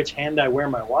with which hand I wear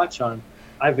my watch on,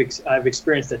 I've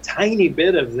experienced a tiny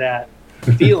bit of that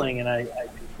feeling, and I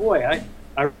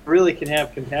really can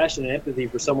have compassion and empathy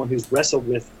for someone who's wrestled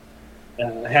with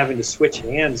having to switch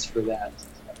hands for that.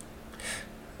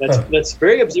 That's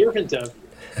very observant of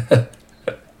you.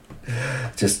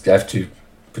 Just have to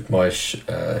put my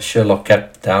Sherlock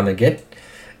cap down again.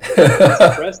 That's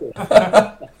impressive.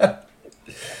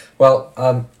 Well,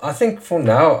 I think for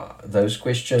now those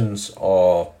questions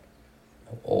are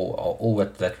all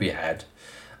that we had.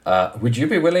 Would you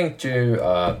be willing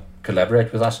to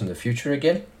collaborate with us in the future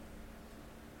again?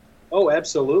 Oh,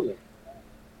 absolutely.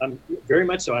 I'm very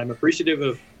much so. I'm appreciative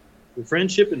of the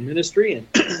friendship and ministry,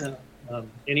 and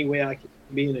any way I can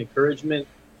be an encouragement,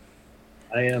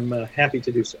 I am happy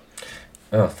to do so.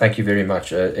 Oh, thank you very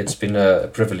much. It's been a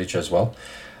privilege as well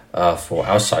for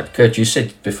our side. Kurt, you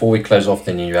said before we close off,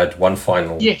 then you had one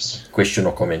final question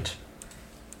or comment.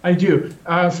 I do.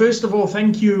 First of all,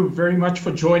 thank you very much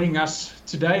for joining us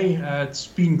today. It's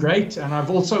been great, and I've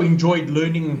also enjoyed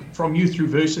learning from you through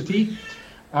Versity.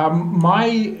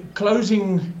 My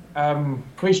closing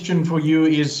question for you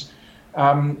is,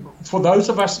 for those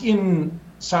of us in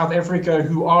South Africa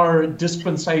who are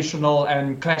dispensational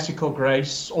and classical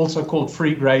grace, also called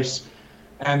free grace,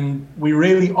 and we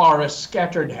really are a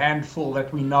scattered handful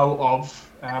that we know of.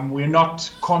 We're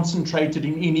not concentrated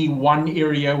in any one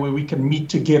area where we can meet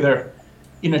together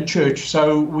in a church.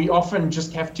 So we often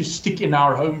just have to stick in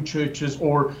our home churches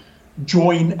or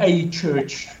join a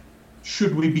church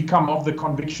should we become of the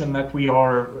conviction that we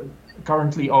are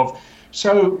currently of.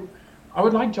 So I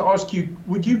would like to ask you,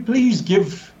 would you please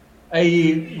give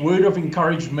a word of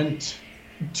encouragement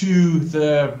to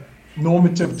the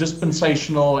normative,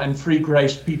 dispensational and free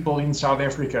grace people in South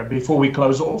Africa before we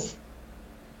close off?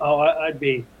 Oh, I'd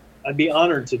be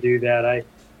honored to do that.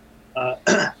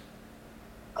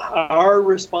 Our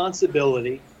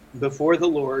responsibility before the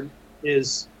Lord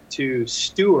is to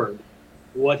steward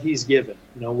what He's given.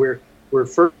 We're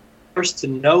first to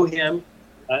know Him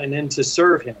and then to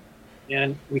serve Him.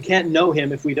 And we can't know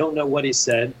Him if we don't know what He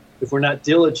said. If we're not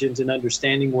diligent in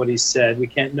understanding what He said, we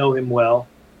can't know Him well.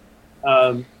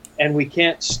 And we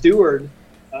can't steward,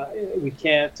 we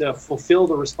can't fulfill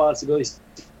the responsibilities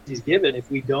He's given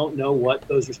if we don't know what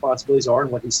those responsibilities are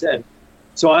and what He said.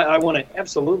 So I want to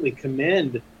absolutely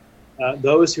commend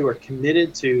those who are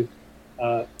committed to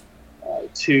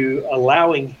to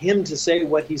allowing him to say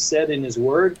what he said in his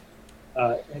word,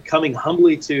 coming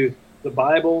humbly to the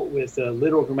Bible with a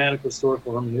literal, grammatical,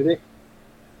 historical hermeneutic.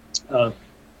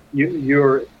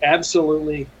 You're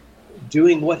absolutely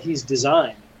doing what he's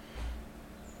designed.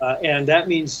 And that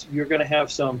means you're going to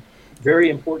have some very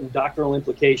important doctrinal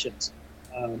implications.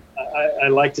 I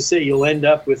like to say you'll end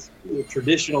up with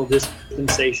traditional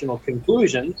dispensational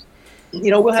conclusions.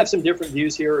 We'll have some different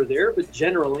views here or there, but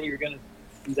generally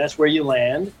that's where you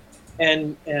land.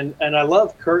 And I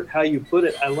love, Kurt, how you put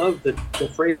it. I love the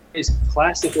phrase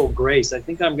classical grace. I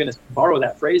think I'm going to borrow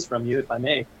that phrase from you, if I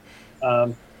may.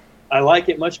 I like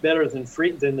it much better than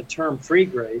the term free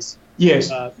grace.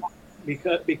 Yes.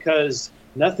 Because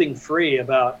nothing free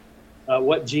about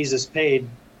what Jesus paid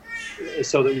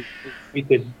so that we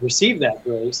could receive that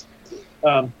grace.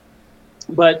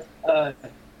 But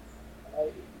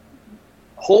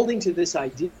holding to this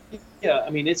idea,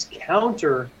 it's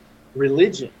counter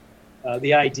religion.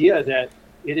 The idea that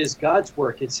it is God's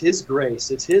work, it's his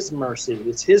grace, it's his mercy,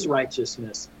 it's his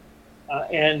righteousness.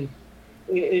 And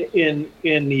in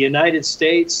the United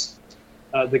States,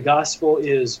 the gospel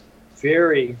is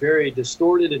very, very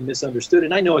distorted and misunderstood.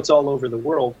 And I know it's all over the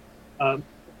world.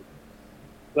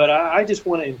 But I just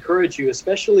want to encourage you,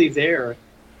 especially there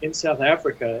in South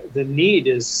Africa, the need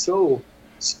is so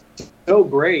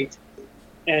great.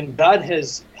 And God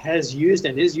has used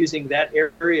and is using that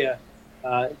area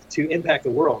to impact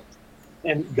the world.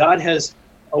 And God has,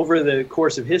 over the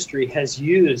course of history, has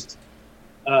used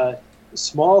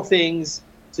small things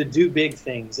to do big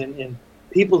things. And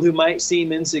people who might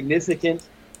seem insignificant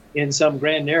in some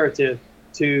grand narrative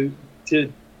to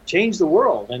change the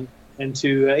world and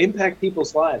to impact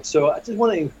people's lives. So I just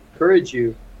want to encourage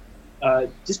you,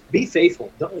 just be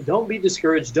faithful. Don't be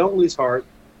discouraged. Don't lose heart.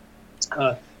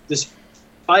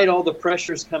 Despite all the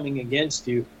pressures coming against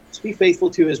you, just be faithful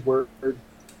to his word.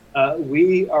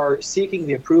 We are seeking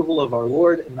the approval of our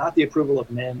Lord and not the approval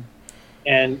of men.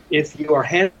 And if you are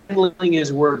handling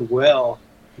his word well,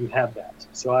 you have that.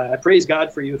 So I praise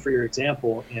God for you, for your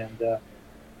example. And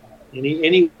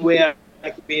any way I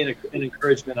could be an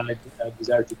encouragement, I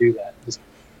desire to do that. Just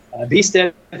be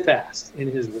steadfast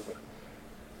in his word.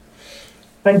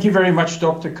 Thank you very much,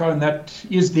 Dr. Cohn. That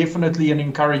is definitely an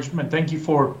encouragement. Thank you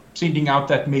for sending out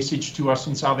that message to us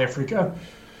in South Africa.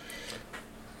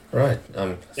 Right.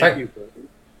 Thank you.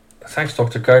 Thanks,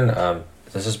 Dr. Cohn.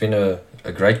 This has been a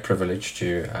great privilege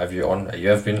to have you on. You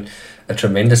have been a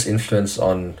tremendous influence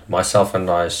on myself, and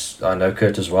I know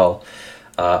Kurt as well.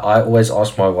 I always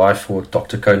ask my wife for a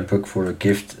Dr. Cohn book for a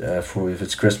gift, for if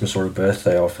it's Christmas or a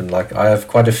birthday. Often, I have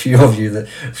quite a few of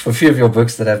your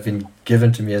books that have been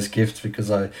given to me as gifts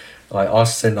because I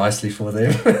asked so nicely for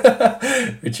them,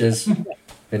 which has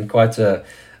been quite a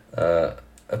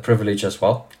privilege as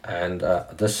well. And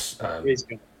this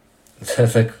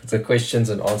the questions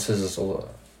and answers is all.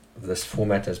 This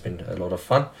format has been a lot of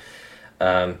fun.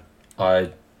 I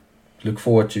look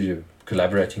forward to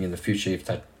collaborating in the future if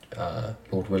that.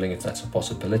 Lord willing, if that's a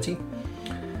possibility.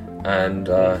 And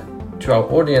to our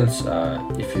audience,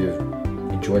 if you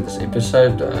enjoyed this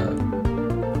episode,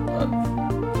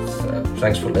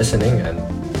 thanks for listening, and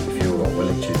if you are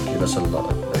willing to give us a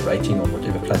rating on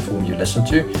whatever platform you listen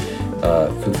to,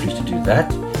 feel free to do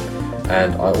that.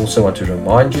 And I also want to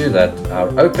remind you that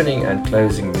our opening and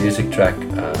closing music track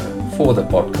for the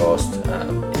podcast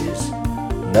is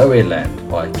Nowhere Land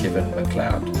by Kevin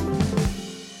MacLeod.